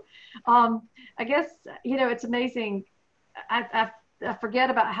you. I guess, you know, it's amazing. I forget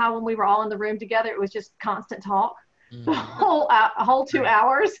about how when we were all in the room together, it was just constant talk, the whole 2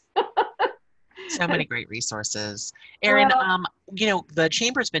 hours. So many great resources. Erin, you know, the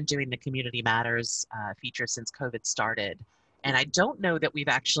Chamber's been doing the Community Matters feature since COVID started. And I don't know that we've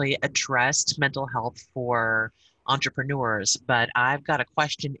actually addressed mental health for entrepreneurs, but I've got a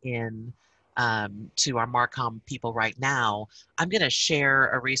question in to our Marcom people right now. I'm going to share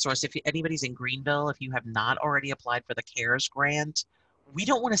a resource. If anybody's in Greenville, if you have not already applied for the CARES grant, we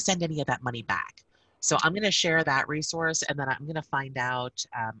don't want to send any of that money back. So I'm going to share that resource, and then I'm going to find out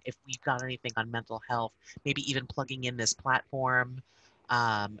if we've got anything on mental health, maybe even plugging in this platform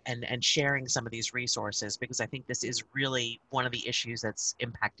and sharing some of these resources, because I think this is really one of the issues that's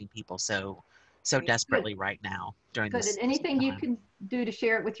impacting people so desperately right now during Good. this And anything time. you can do to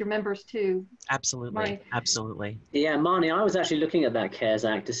share it with your members too. Absolutely. Marnie. Absolutely. Yeah, Marnie, I was actually looking at that CARES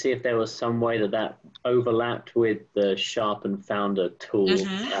Act to see if there was some way that overlapped with the Sharpen Founder tool.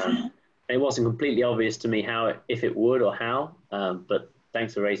 It wasn't completely obvious to me if it would or how, but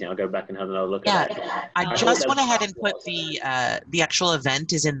thanks for raising it. I'll go back and have another look at that. I just went ahead and put the actual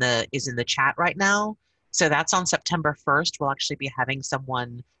event is in the chat right now. So that's on September 1st. We'll actually be having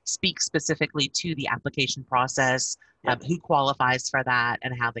someone speak specifically to the application process, who qualifies for that,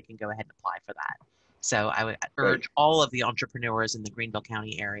 and how they can go ahead and apply for that. So I would urge all of the entrepreneurs in the Greenville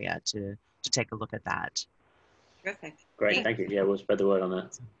County area to take a look at that. Terrific. Great, thank you. Yeah, we'll spread the word on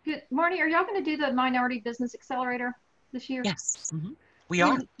that. Good. Marnie, are y'all going to do the Minority Business Accelerator this year? Yes, we are.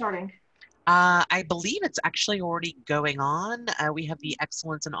 When's it starting? I believe it's actually already going on. We have the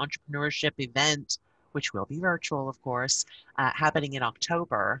Excellence in Entrepreneurship event, which will be virtual, of course, happening in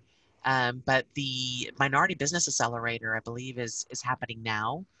October. But the Minority Business Accelerator, I believe, is happening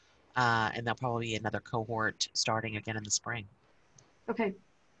now. And there'll probably be another cohort starting again in the spring. Okay.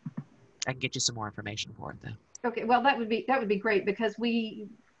 I can get you some more information for it, though. Okay. Well, that would be great, because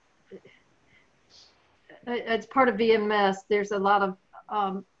as part of VMS, there's a lot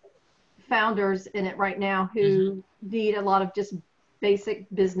of founders in it right now who need a lot of just basic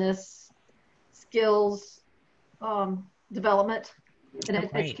business skills development and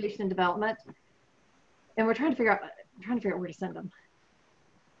education and development, and we're trying to figure out where to send them.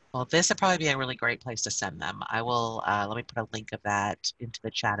 Well, this would probably be a really great place to send them. I will let me put a link of that into the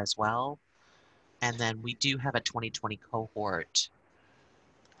chat as well, and then we do have a 2020 cohort.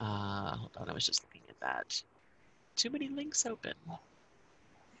 Hold on, I was just looking at that. Too many links open.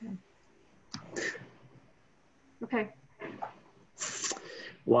 Okay.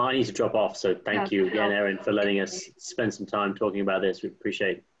 Well, I need to drop off, so thank you again, Erin, for letting us spend some time talking about this. We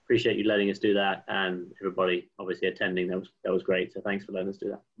appreciate you letting us do that, and everybody obviously attending. That was great. So thanks for letting us do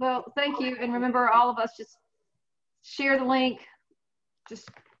that. Well, thank you, and remember, all of us, just share the link, just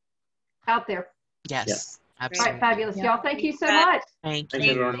out there. Yes, absolutely. All right, fabulous, y'all. Thank you so much. Thank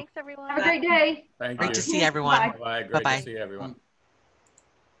you. Thanks, everyone. Have a great day. Thank you. Great to see everyone. Bye. Great to see everyone.